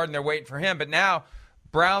Jalen Darden, they're waiting for him. But now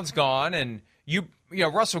Brown's gone, and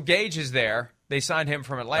Russell Gage is there. They signed him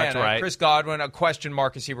from Atlanta. That's right. Chris Godwin, a question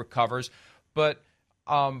mark as he recovers. But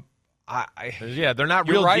they're not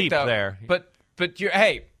real right, deep though. there. But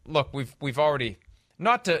hey. Look, we've already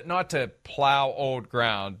not to plow old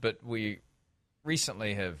ground, but we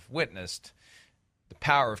recently have witnessed the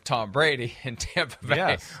power of Tom Brady in Tampa Bay.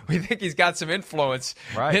 Yes. We think he's got some influence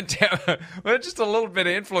in Tampa, just a little bit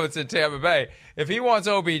of influence in Tampa Bay. If he wants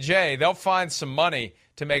OBJ, they'll find some money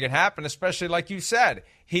to make it happen. Especially like you said,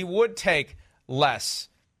 he would take less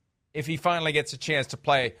if he finally gets a chance to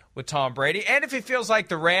play with Tom Brady, and if he feels like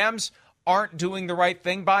the Rams aren't doing the right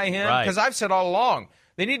thing by him. Because I've said all along,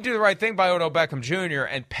 they need to do the right thing by Odell Beckham Jr.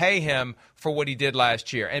 and pay him for what he did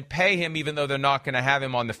last year, and pay him even though they're not going to have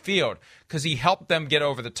him on the field, because he helped them get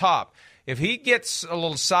over the top. If he gets a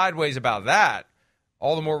little sideways about that,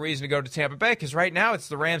 all the more reason to go to Tampa Bay, because right now it's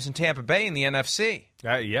the Rams and Tampa Bay in the NFC.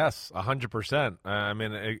 Yes, 100%. I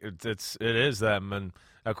mean, it is them. And,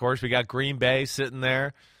 of course, we got Green Bay sitting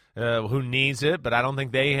there who needs it, but I don't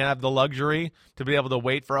think they have the luxury to be able to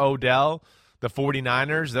wait for Odell. The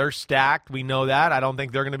 49ers, they're stacked. We know that. I don't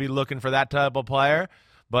think they're going to be looking for that type of player.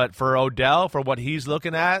 But for Odell, for what he's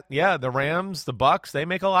looking at, yeah, the Rams, the Bucks, they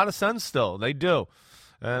make a lot of sense still. They do.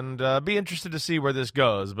 And be interested to see where this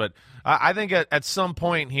goes. But I think at some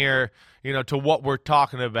point here, to what we're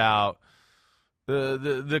talking about,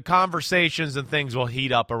 the conversations and things will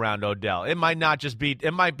heat up around Odell. It might not just be –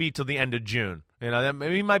 it might be till the end of June.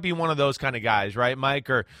 He might be one of those kind of guys, right, Mike?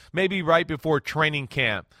 Or maybe right before training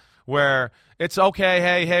camp where it's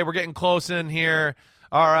okay, hey, we're getting close in here.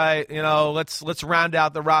 All right, let's round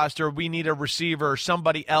out the roster. We need a receiver or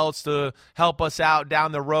somebody else to help us out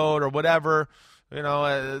down the road or whatever.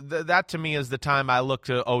 That to me is the time I look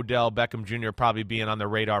to Odell Beckham Jr. probably being on the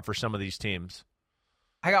radar for some of these teams.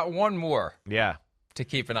 I got one more. Yeah. To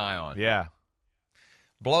keep an eye on. Yeah.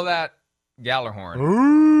 Blow that Galler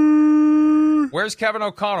horn. Where's Kevin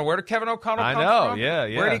O'Connell? Where did Kevin O'Connell come from? I know,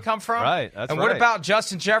 yeah. Where did he come from? Right, that's and right. what about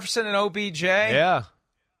Justin Jefferson and OBJ? Yeah.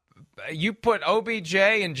 You put OBJ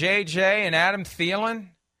and JJ and Adam Thielen? Are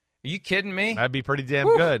you kidding me? That'd be pretty damn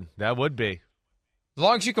good. That would be. As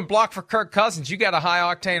long as you can block for Kirk Cousins, you got a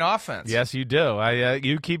high-octane offense. Yes, you do.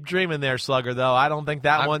 You keep dreaming there, Slugger, though. I don't think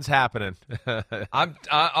that one's happening.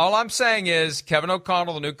 All I'm saying is Kevin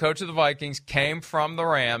O'Connell, the new coach of the Vikings, came from the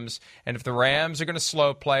Rams, and if the Rams are going to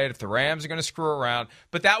slow play it, if the Rams are going to screw around,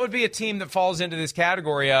 but that would be a team that falls into this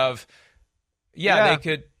category of, they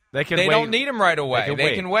could. They don't need him right away.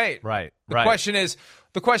 They can wait. Right. The question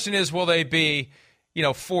is, will they be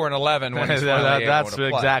 4-11 when he's finally able to play?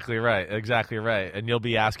 Exactly right. Exactly right. And you'll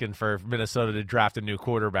be asking for Minnesota to draft a new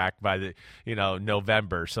quarterback by the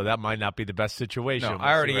November, so that might not be the best situation. No,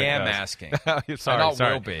 I already am asking.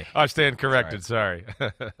 Sorry. Will be. I stand corrected. Sorry.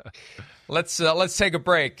 Let's take a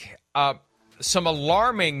break. Some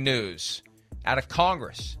alarming news out of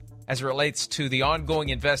Congress as it relates to the ongoing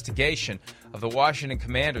investigation of the Washington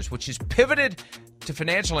Commanders, which is pivoted to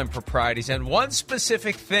financial improprieties and one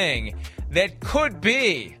specific thing that could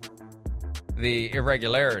be the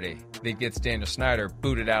irregularity that gets Daniel Snyder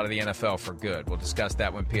booted out of the NFL for good. We'll discuss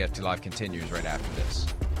that when PFT Live continues right after this.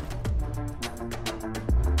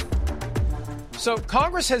 So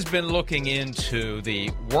Congress has been looking into the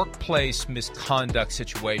workplace misconduct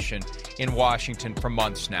situation in Washington for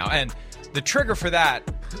months now, and the trigger for that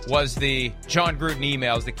was the John Gruden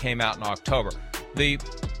emails that came out in October. The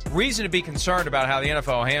reason to be concerned about how the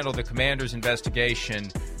NFL handled the Commanders' investigation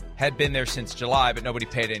had been there since July, but nobody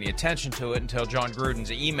paid any attention to it until John Gruden's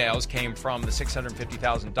emails came from the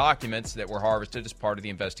 650,000 documents that were harvested as part of the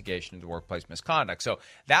investigation into workplace misconduct. So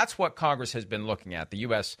that's what Congress has been looking at, the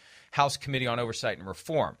U.S. House Committee on Oversight and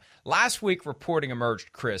Reform. Last week, reporting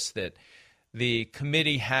emerged, Chris, that the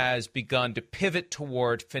committee has begun to pivot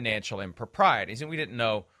toward financial improprieties, and we didn't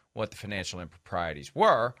know what the financial improprieties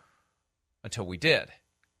were until we did.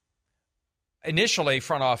 Initially,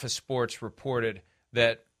 Front Office Sports reported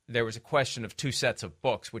that there was a question of two sets of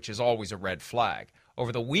books, which is always a red flag.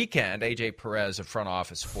 Over the weekend, A.J. Perez of Front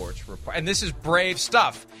Office Sports reported, and this is brave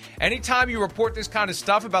stuff. Anytime you report this kind of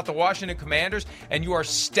stuff about the Washington Commanders and you are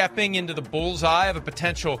stepping into the bullseye of a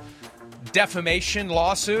potential defamation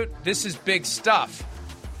lawsuit, this is big stuff.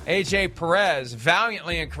 A.J. Perez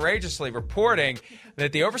valiantly and courageously reporting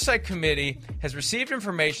that the Oversight Committee has received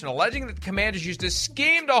information alleging that the Commanders used a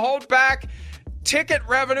scheme to hold back ticket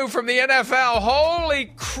revenue from the NFL.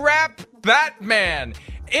 Holy crap, Batman.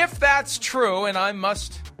 If that's true, and I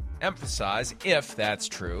must emphasize, if that's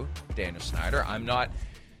true, Daniel Snyder,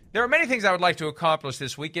 there are many things I would like to accomplish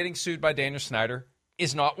this week. Getting sued by Daniel Snyder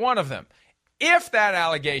is not one of them. If that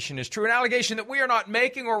allegation is true, an allegation that we are not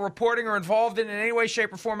making or reporting or involved in any way,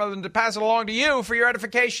 shape, or form other than to pass it along to you for your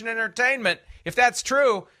edification and entertainment, if that's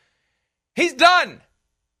true, he's done.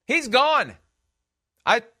 He's gone.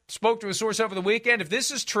 I spoke to a source over the weekend. If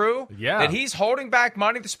this is true, that he's holding back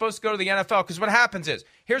money that's supposed to go to the NFL, because what happens is,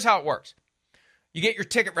 here's how it works. You get your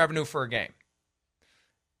ticket revenue for a game.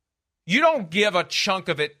 You don't give a chunk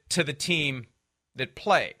of it to the team that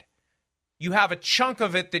played. You have a chunk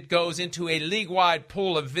of it that goes into a league-wide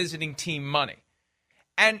pool of visiting team money.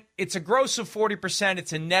 And it's a gross of 40%.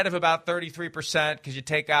 It's a net of about 33% because you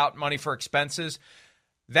take out money for expenses.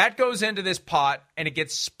 That goes into this pot, and it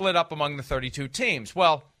gets split up among the 32 teams.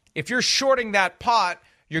 Well, if you're shorting that pot,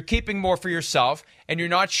 you're keeping more for yourself, and you're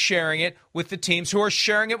not sharing it with the teams who are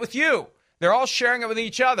sharing it with you. They're all sharing it with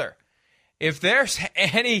each other. If there's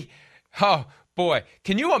any, oh boy,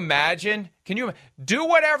 can you imagine? Do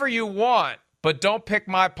whatever you want, but don't pick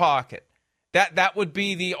my pocket. That would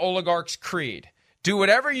be the oligarch's creed. Do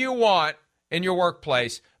whatever you want in your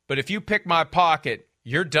workplace, but if you pick my pocket,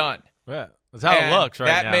 you're done. Yeah, that's how it looks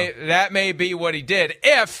right now. That may be what he did.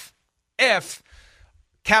 If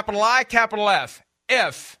capital I, capital F,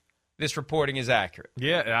 if this reporting is accurate.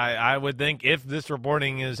 Yeah, I would think if this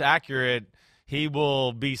reporting is accurate, he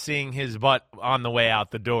will be seeing his butt on the way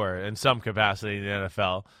out the door in some capacity in the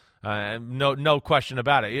NFL. No question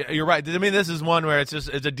about it. You're right. I mean, this is one where it's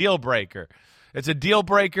a deal breaker. It's a deal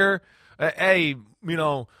breaker. Hey,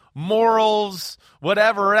 morals,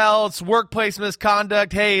 whatever else, workplace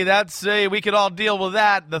misconduct. Hey, we could all deal with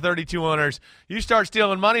that. The 32 owners. You start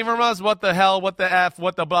stealing money from us. What the hell? What the F?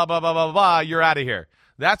 What the blah blah blah blah blah? You're out of here.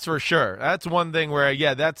 That's for sure. That's one thing where,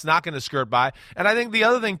 that's not going to skirt by. And I think the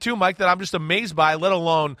other thing, too, Mike, that I'm just amazed by, let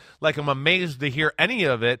alone, I'm amazed to hear any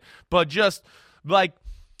of it, but just, I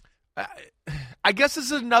guess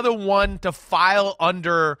this is another one to file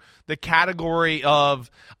under the category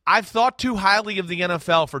of, I've thought too highly of the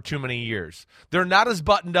NFL for too many years. They're not as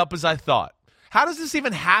buttoned up as I thought. How does this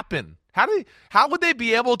even happen? How would they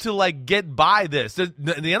be able to get by this? The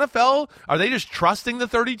NFL, are they just trusting the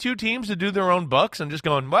 32 teams to do their own books and just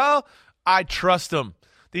going, well, I trust them.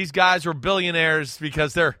 These guys are billionaires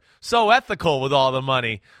because they're so ethical with all the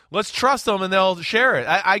money. Let's trust them and they'll share it.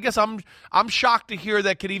 I guess I'm shocked to hear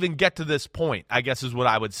that could even get to this point, I guess is what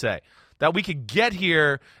I would say. That we could get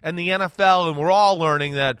here in the NFL and we're all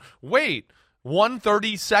learning that, wait,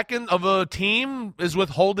 1/32 of a team is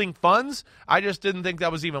withholding funds? I just didn't think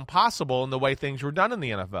that was even possible in the way things were done in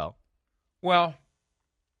the NFL. Well,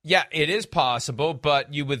 yeah, it is possible,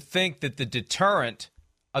 but you would think that the deterrent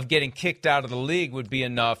of getting kicked out of the league would be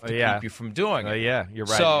enough to keep you from doing it. Yeah, you're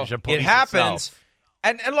right. So it happens.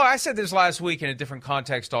 And look, I said this last week in a different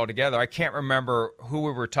context altogether. I can't remember who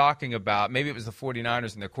we were talking about. Maybe it was the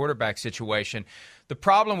 49ers and their quarterback situation. The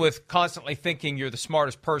problem with constantly thinking you're the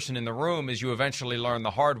smartest person in the room is you eventually learn the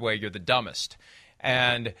hard way you're the dumbest.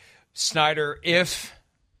 And Snyder, if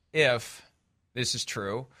this is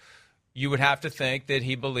true, you would have to think that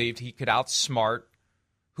he believed he could outsmart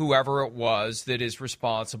whoever it was that is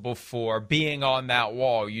responsible for being on that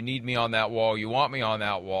wall. You need me on that wall. You want me on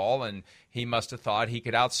that wall. And he must have thought he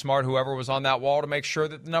could outsmart whoever was on that wall to make sure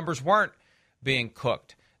that the numbers weren't being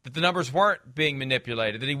cooked, that the numbers weren't being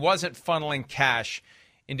manipulated, that he wasn't funneling cash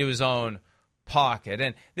into his own pocket.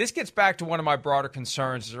 And this gets back to one of my broader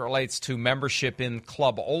concerns as it relates to membership in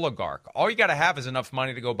club oligarch. All you got to have is enough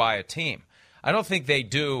money to go buy a team. I don't think they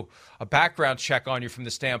do a background check on you from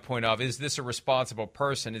the standpoint of, is this a responsible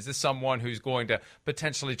person? Is this someone who's going to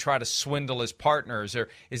potentially try to swindle his partners? Or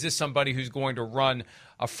is this somebody who's going to run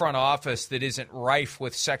a front office that isn't rife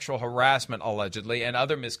with sexual harassment, allegedly, and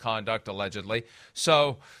other misconduct, allegedly?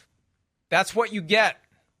 So that's what you get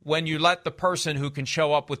when you let the person who can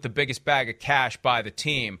show up with the biggest bag of cash buy the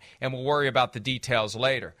team, and we'll worry about the details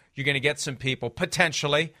later. You're going to get some people,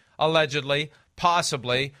 potentially, allegedly,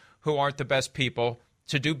 possibly, who aren't the best people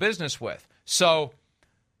to do business with. So,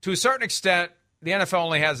 to a certain extent, the NFL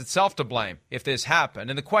only has itself to blame if this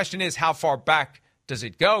happened. And the question is, how far back does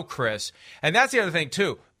it go, Chris? And that's the other thing,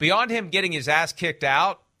 too. Beyond him getting his ass kicked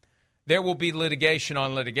out, there will be litigation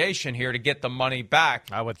on litigation here to get the money back.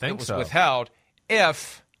 I would think that was so. Withheld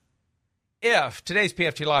if today's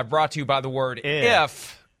PFT Live brought to you by the word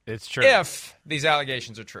if it's true. If these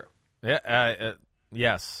allegations are true. Yeah,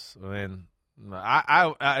 yes. I mean,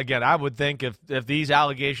 I would think if these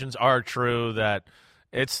allegations are true, that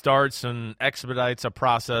it starts and expedites a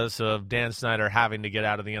process of Dan Snyder having to get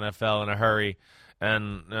out of the NFL in a hurry.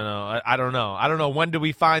 And I don't know. I don't know, when do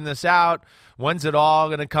we find this out? When's it all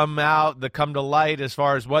going to come to light as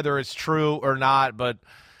far as whether it's true or not? But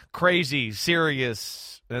crazy,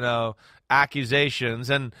 serious,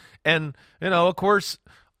 accusations, and of course,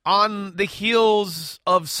 on the heels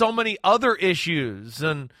of so many other issues.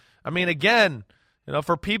 And I mean, again,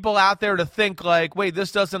 for people out there to think wait,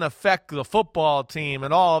 this doesn't affect the football team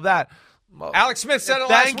and all of that. Well, Alex Smith said it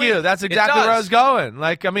last week. Thank you. That's exactly where I was going.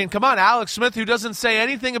 Come on, Alex Smith, who doesn't say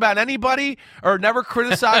anything about anybody or never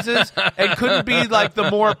criticizes and couldn't be the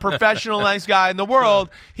more professional, nice guy in the world.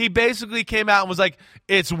 He basically came out and was like,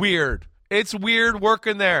 it's weird. It's weird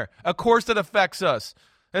working there. Of course it affects us.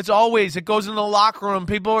 It's always, it goes in the locker room.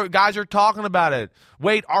 Guys are talking about it.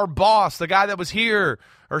 Wait, our boss, the guy that was here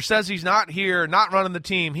or says he's not here, not running the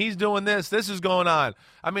team, he's doing this. This is going on.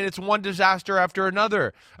 I mean, it's one disaster after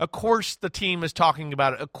another. Of course the team is talking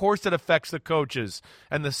about it. Of course it affects the coaches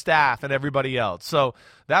and the staff and everybody else. So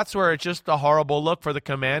that's where it's just a horrible look for the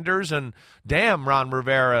Commanders. And damn, Ron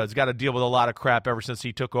Rivera has got to deal with a lot of crap ever since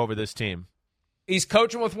he took over this team. He's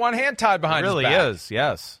coaching with one hand tied behind his back. It really is,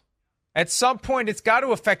 yes. At some point, it's got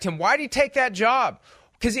to affect him. Why did he take that job?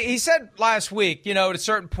 Because he said last week, at a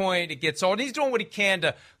certain point, it gets old. He's doing what he can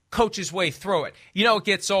to coach his way through it. It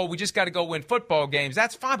gets old. We just got to go win football games.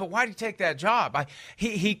 That's fine, but why did he take that job?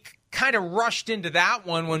 He kind of rushed into that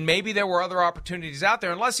one when maybe there were other opportunities out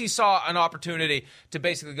there, unless he saw an opportunity to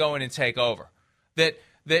basically go in and take over. That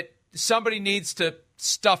somebody needs to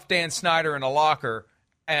stuff Dan Snyder in a locker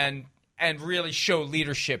and really show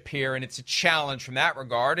leadership here, and it's a challenge from that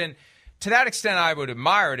regard. And to that extent, I would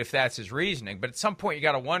admire it if that's his reasoning. But at some point, you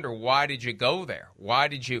got to wonder, why did you go there? Why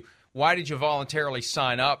did you voluntarily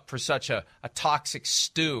sign up for such a toxic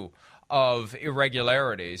stew of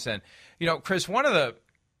irregularities? And Chris, one of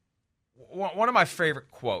my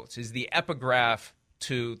favorite quotes is the epigraph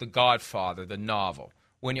to The Godfather, the novel.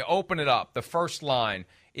 When you open it up, the first line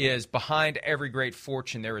is, "Behind every great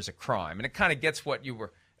fortune there is a crime," and it kind of gets what you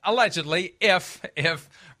were allegedly, if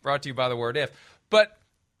brought to you by the word if, but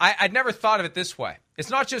I'd never thought of it this way. It's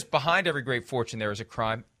not just behind every great fortune there is a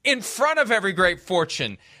crime. In front of every great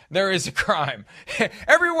fortune there is a crime.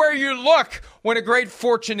 Everywhere you look when a great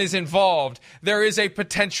fortune is involved, there is a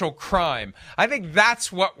potential crime. I think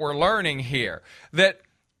that's what we're learning here. That,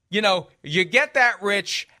 you get that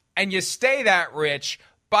rich and you stay that rich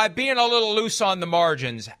by being a little loose on the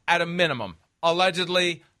margins at a minimum.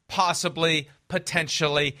 Allegedly, possibly,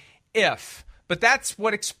 potentially, if. But that's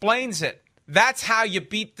what explains it. That's how you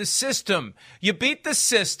beat the system. You beat the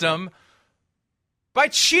system by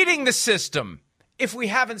cheating the system. If we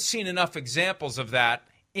haven't seen enough examples of that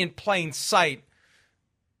in plain sight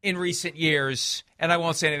in recent years, and I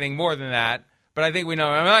won't say anything more than that, but I think we know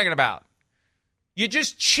what I'm talking about. You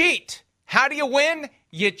just cheat. How do you win?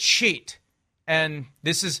 You cheat. And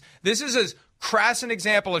this is as crass an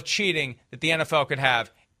example of cheating that the NFL could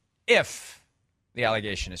have if the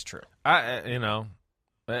allegation is true. What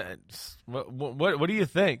do you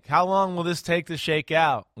think? How long will this take to shake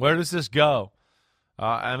out? Where does this go?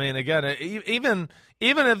 Again, even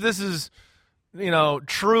if this is,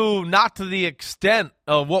 true, not to the extent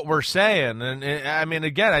of what we're saying, and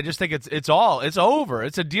again, I just think it's over.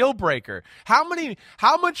 It's a deal breaker. How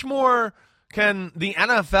much more can the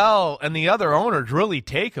NFL and the other owners really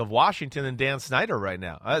take of Washington and Dan Snyder right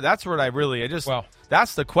now? That's what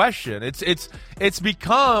that's the question. It's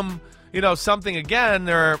become, something again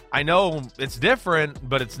there. I know it's different,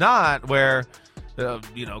 but it's not where,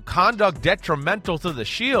 conduct detrimental to the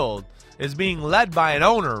Shield is being led by an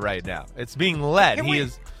owner right now. It's being led. He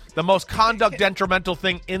is the most conduct detrimental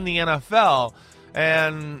thing in the NFL.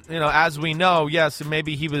 And, as we know, yes,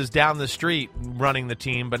 maybe he was down the street running the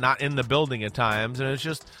team, but not in the building at times. And it's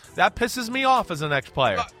just, that pisses me off as an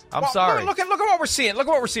ex-player. I'm sorry. Look at what we're seeing. Look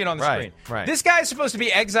at what we're seeing on the screen. Right. This guy is supposed to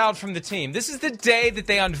be exiled from the team. This is the day that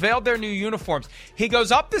they unveiled their new uniforms. He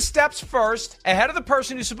goes up the steps first, ahead of the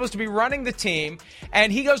person who's supposed to be running the team,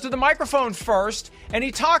 and he goes to the microphone first, and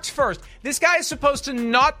he talks first. This guy is supposed to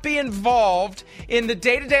not be involved in the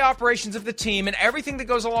day-to-day operations of the team and everything that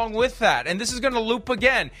goes along with that. And this is going to loop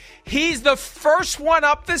again. He's the first one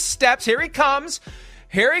up the steps. Here he comes.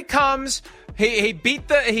 He beat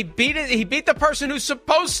the person who's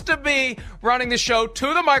supposed to be running the show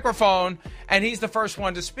to the microphone, and he's the first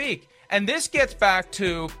one to speak. And this gets back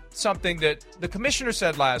to something that the commissioner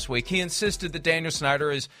said last week. He insisted that Daniel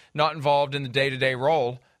Snyder is not involved in the day-to-day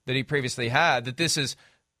role that he previously had, that this is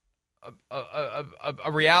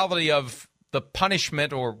a reality of the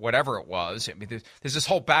punishment or whatever it was. There's this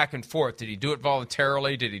whole back and forth. Did he do it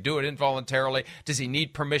voluntarily? Did he do it involuntarily? Does he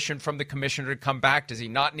need permission from the commissioner to come back? Does he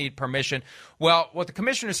not need permission? Well, what the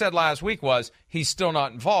commissioner said last week was he's still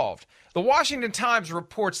not involved. The Washington Times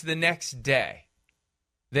reports the next day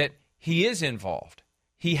that he is involved.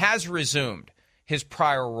 He has resumed his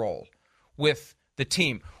prior role with the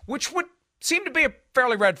team, which would seem to be a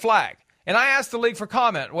fairly red flag. And I asked the league for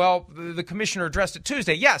comment. Well, the commissioner addressed it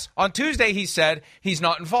Tuesday. Yes, on Tuesday he said he's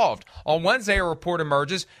not involved. On Wednesday, a report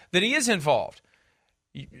emerges that he is involved.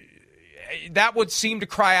 That would seem to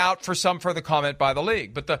cry out for some further comment by the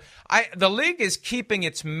league. But the league is keeping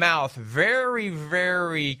its mouth very,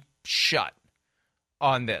 very shut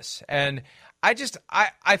on this. And I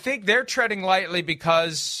think they're treading lightly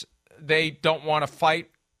because they don't want to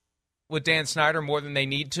fight with Dan Snyder more than they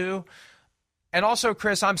need to. And also,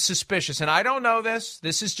 Chris, I'm suspicious, and I don't know this.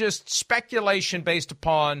 This is just speculation based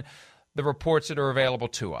upon the reports that are available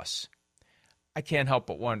to us. I can't help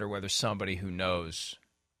but wonder whether somebody who knows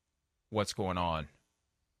what's going on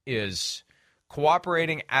is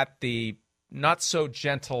cooperating at the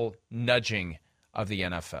not-so-gentle nudging of the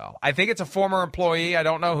NFL. I think it's a former employee. I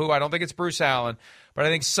don't know who. I don't think it's Bruce Allen. But I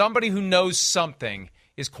think somebody who knows something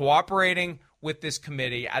is cooperating with this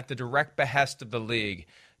committee at the direct behest of the league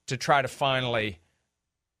to try to finally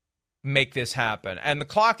make this happen. And the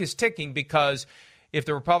clock is ticking because if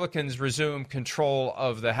the Republicans resume control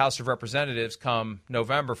of the House of Representatives come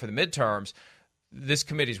November for the midterms, this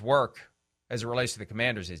committee's work as it relates to the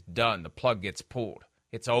Commanders is done. The plug gets pulled.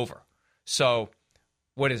 It's over. So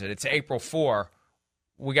what is it? It's April 4.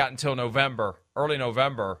 We got until November, early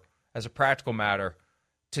November, as a practical matter,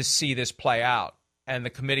 to see this play out. And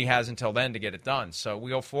the committee has until then to get it done. So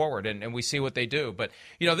we go forward and we see what they do. But,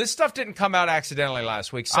 you know, this stuff didn't come out accidentally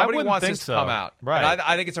last week. Somebody wants this to come out. Right. And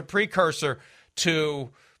I think it's a precursor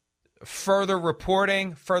to further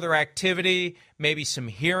reporting, further activity, maybe some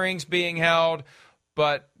hearings being held.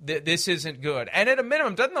 But this isn't good. And at a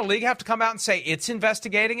minimum, doesn't the league have to come out and say it's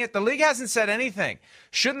investigating it? The league hasn't said anything.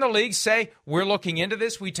 Shouldn't the league say, we're looking into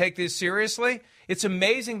this, we take this seriously? It's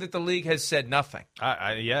amazing that the league has said nothing.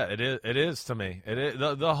 Yeah, it is. It is to me. It is,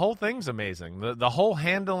 the whole thing's amazing. The whole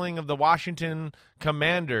handling of the Washington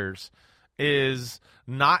Commanders is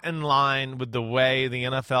not in line with the way the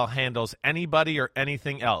NFL handles anybody or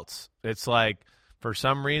anything else. It's like, for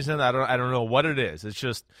some reason, I don't know what it is.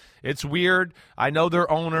 It's weird. I know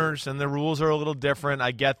they're owners and the rules are a little different.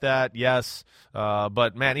 I get that, yes.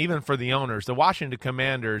 But, man, even for the owners, the Washington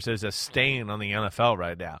Commanders is a stain on the NFL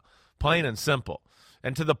right now, plain and simple.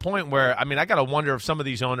 And to the point where, I mean, I got to wonder if some of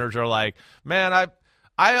these owners are like, man,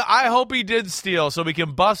 I hope he did steal so we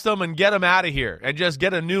can bust him and get him out of here and just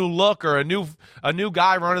get a new look or a new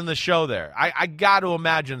guy running the show there. I got to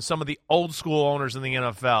imagine some of the old school owners in the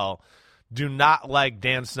NFL do not like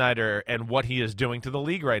Dan Snyder and what he is doing to the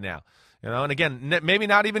league right now. You know, and again, maybe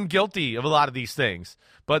not even guilty of a lot of these things,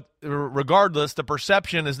 but regardless, the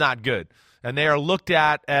perception is not good. And they are looked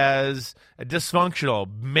at as dysfunctional,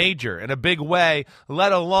 major, in a big way,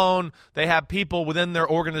 let alone they have people within their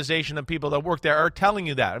organization and people that work there are telling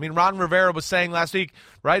you that. I mean, Ron Rivera was saying last week,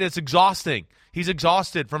 right, it's exhausting. He's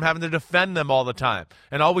exhausted from having to defend them all the time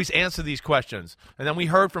and always answer these questions. And then we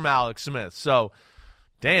heard from Alex Smith. So,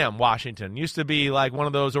 damn, Washington used to be like one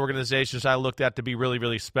of those organizations I looked at to be really,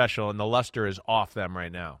 really special, and the luster is off them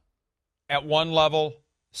right now. At one level,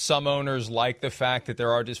 some owners like the fact that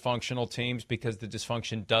there are dysfunctional teams because the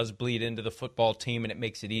dysfunction does bleed into the football team and it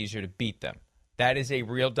makes it easier to beat them. That is a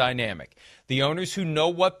real dynamic. The owners who know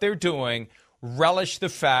what they're doing relish the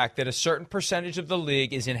fact that a certain percentage of the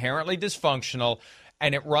league is inherently dysfunctional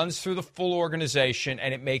and it runs through the full organization,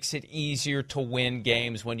 and it makes it easier to win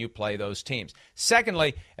games when you play those teams.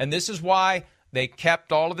 Secondly, and this is why they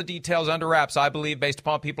kept all of the details under wraps, I believe, based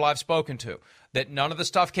upon people I've spoken to, that none of the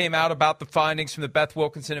stuff came out about the findings from the Beth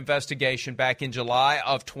Wilkinson investigation back in July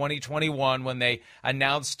of 2021 when they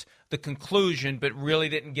announced the conclusion, but really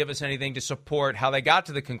didn't give us anything to support how they got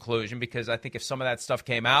to the conclusion, because I think if some of that stuff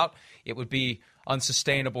came out, it would be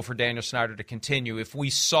unsustainable for Daniel Snyder to continue. If we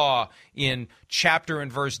saw in chapter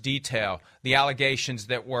and verse detail the allegations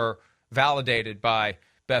that were validated by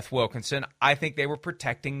Beth Wilkinson, I think they were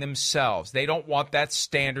protecting themselves. They don't want that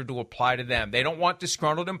standard to apply to them. They don't want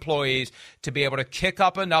disgruntled employees to be able to kick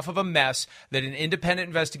up enough of a mess that an independent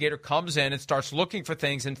investigator comes in and starts looking for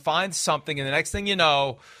things and finds something, and the next thing you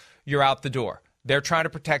know, you're out the door. They're trying to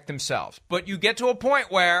protect themselves. But you get to a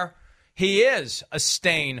point where he is a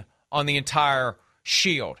stain on the entire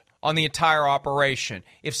shield, on the entire operation,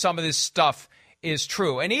 if some of this stuff is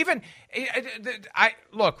true. And even,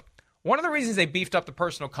 look, one of the reasons they beefed up the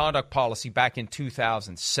personal conduct policy back in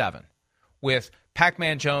 2007 with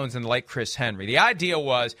Pac-Man Jones and the late Chris Henry, the idea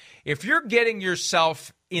was if you're getting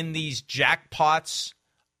yourself in these jackpots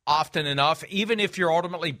often enough, even if you're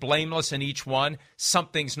ultimately blameless in each one,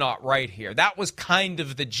 something's not right here. That was kind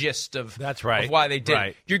of the gist of, That's right. of why they did Right.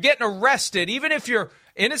 it. You're getting arrested, even if you're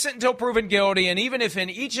innocent until proven guilty, and even if in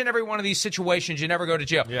each and every one of these situations you never go to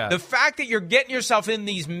jail. Yeah. The fact that you're getting yourself in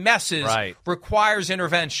these messes Right. requires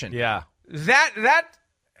intervention. Yeah. That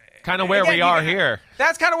Kind of where again, we are here.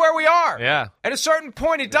 That's kind of where we are. Yeah. At a certain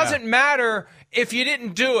point, it doesn't matter if you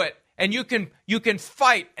didn't do it, and you can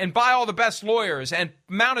fight and buy all the best lawyers and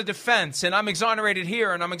mount a defense, and I'm exonerated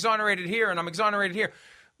here, and I'm exonerated here, and I'm exonerated here.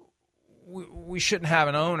 We shouldn't have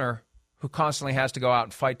an owner who constantly has to go out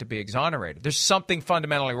and fight to be exonerated. There's something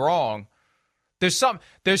fundamentally wrong. There's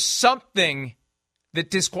something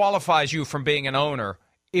that disqualifies you from being an owner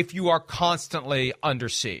if you are constantly under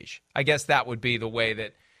siege. I guess that would be the way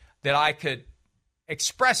that I could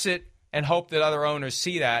express it and hope that other owners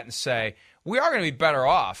see that and say, we are going to be better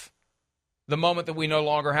off the moment that we no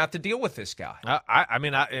longer have to deal with this guy.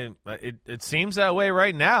 It seems that way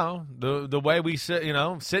right now. The way we sit,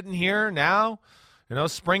 sitting here now,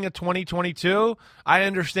 spring of 2022. I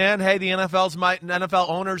understand. Hey, the NFL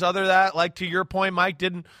owners, other than that, like to your point, Mike,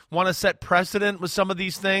 didn't want to set precedent with some of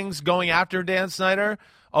these things going after Dan Snyder.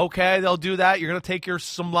 Okay, they'll do that. You're going to take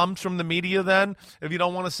some lumps from the media then if you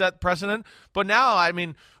don't want to set precedent. But now,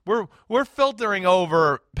 we're filtering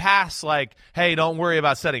over past like, hey, don't worry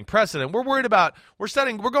about setting precedent. We're worried about we're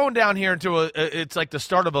going down here into it's like the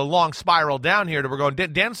start of a long spiral down here. We're going.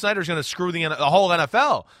 Dan Snyder's going to screw the whole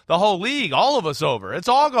NFL, the whole league, all of us over. It's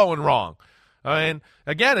all going wrong. Again,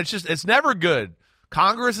 it's never good.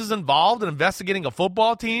 Congress is involved in investigating a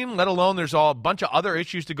football team, let alone there's a bunch of other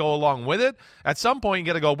issues to go along with it. At some point, you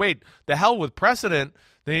got to go, wait, the hell with precedent.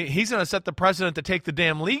 He's going to set the precedent to take the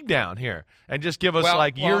damn league down here and just give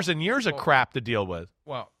us years and years of crap to deal with.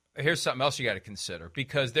 Well, here's something else you got to consider,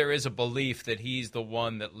 because there is a belief that he's the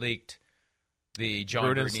one that leaked the John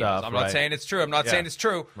Gruden emails. I'm not saying it's true. I'm not saying it's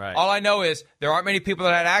true. Right. All I know is there aren't many people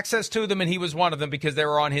that had access to them, and he was one of them because they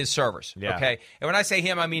were on his servers. Yeah. Okay, and when I say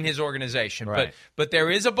him, I mean his organization. Right. But there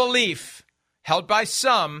is a belief held by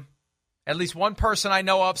some, at least one person I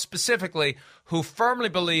know of specifically, who firmly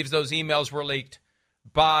believes those emails were leaked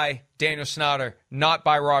by Daniel Snyder, not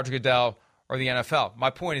by Roger Goodell or the NFL. My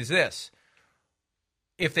point is this.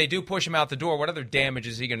 If they do push him out the door, what other damage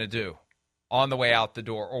is he going to do on the way out the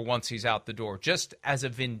door or once he's out the door, just as a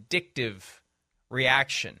vindictive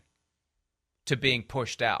reaction to being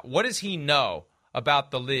pushed out? What does he know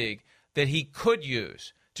about the league that he could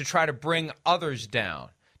use to try to bring others down,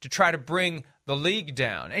 to try to bring the league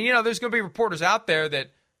down? And, there's going to be reporters out there that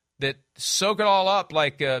soak it all up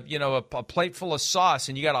like, a plate full of sauce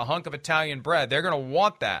and you got a hunk of Italian bread. They're going to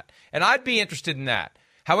want that. And I'd be interested in that.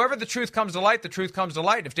 However the truth comes to light, the truth comes to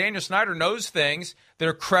light. If Daniel Snyder knows things that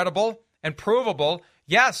are credible and provable,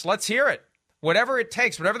 yes, let's hear it. Whatever it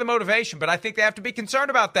takes, whatever the motivation. But I think they have to be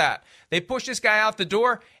concerned about that. They push this guy out the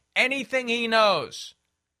door. Anything he knows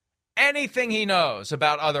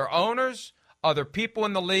about other owners, other people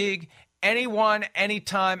in the league, anyone,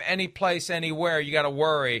 anytime, any place, anywhere, you got to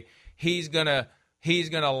worry he's gonna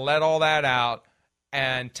let all that out.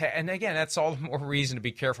 And again, that's all the more reason to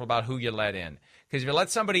be careful about who you let in. Because if you let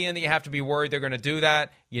somebody in that you have to be worried they're going to do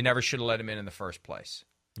that, you never should have let them in the first place.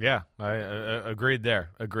 Yeah, I agreed there.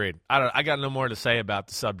 Agreed. I got no more to say about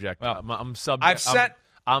the subject. Well,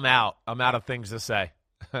 I'm out. I'm out of things to say.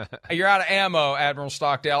 You're out of ammo, Admiral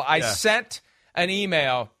Stockdale. I sent an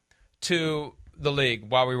email to the league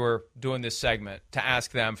while we were doing this segment to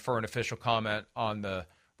ask them for an official comment on the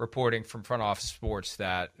reporting from Front Office Sports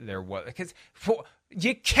that there was. Because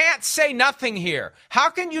you can't say nothing here. How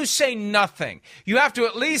can you say nothing? You have to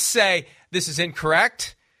at least say this is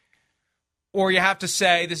incorrect, or you have to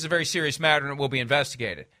say this is a very serious matter and it will be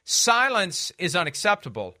investigated. Silence is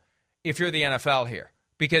unacceptable if you're the NFL here,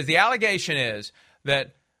 because the allegation is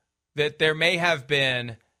that there may have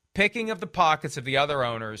been picking of the pockets of the other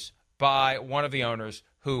owners by one of the owners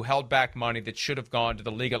who held back money that should have gone to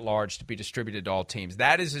the league at large to be distributed to all teams.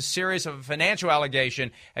 That is as serious of a financial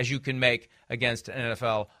allegation as you can make against an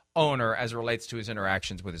NFL owner as it relates to his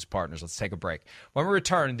interactions with his partners. Let's take a break. When we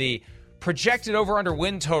return, the projected over-under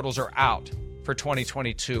win totals are out for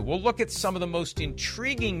 2022. We'll look at some of the most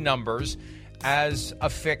intriguing numbers as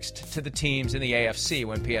affixed to the teams in the AFC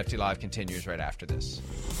when PFT Live continues right after this.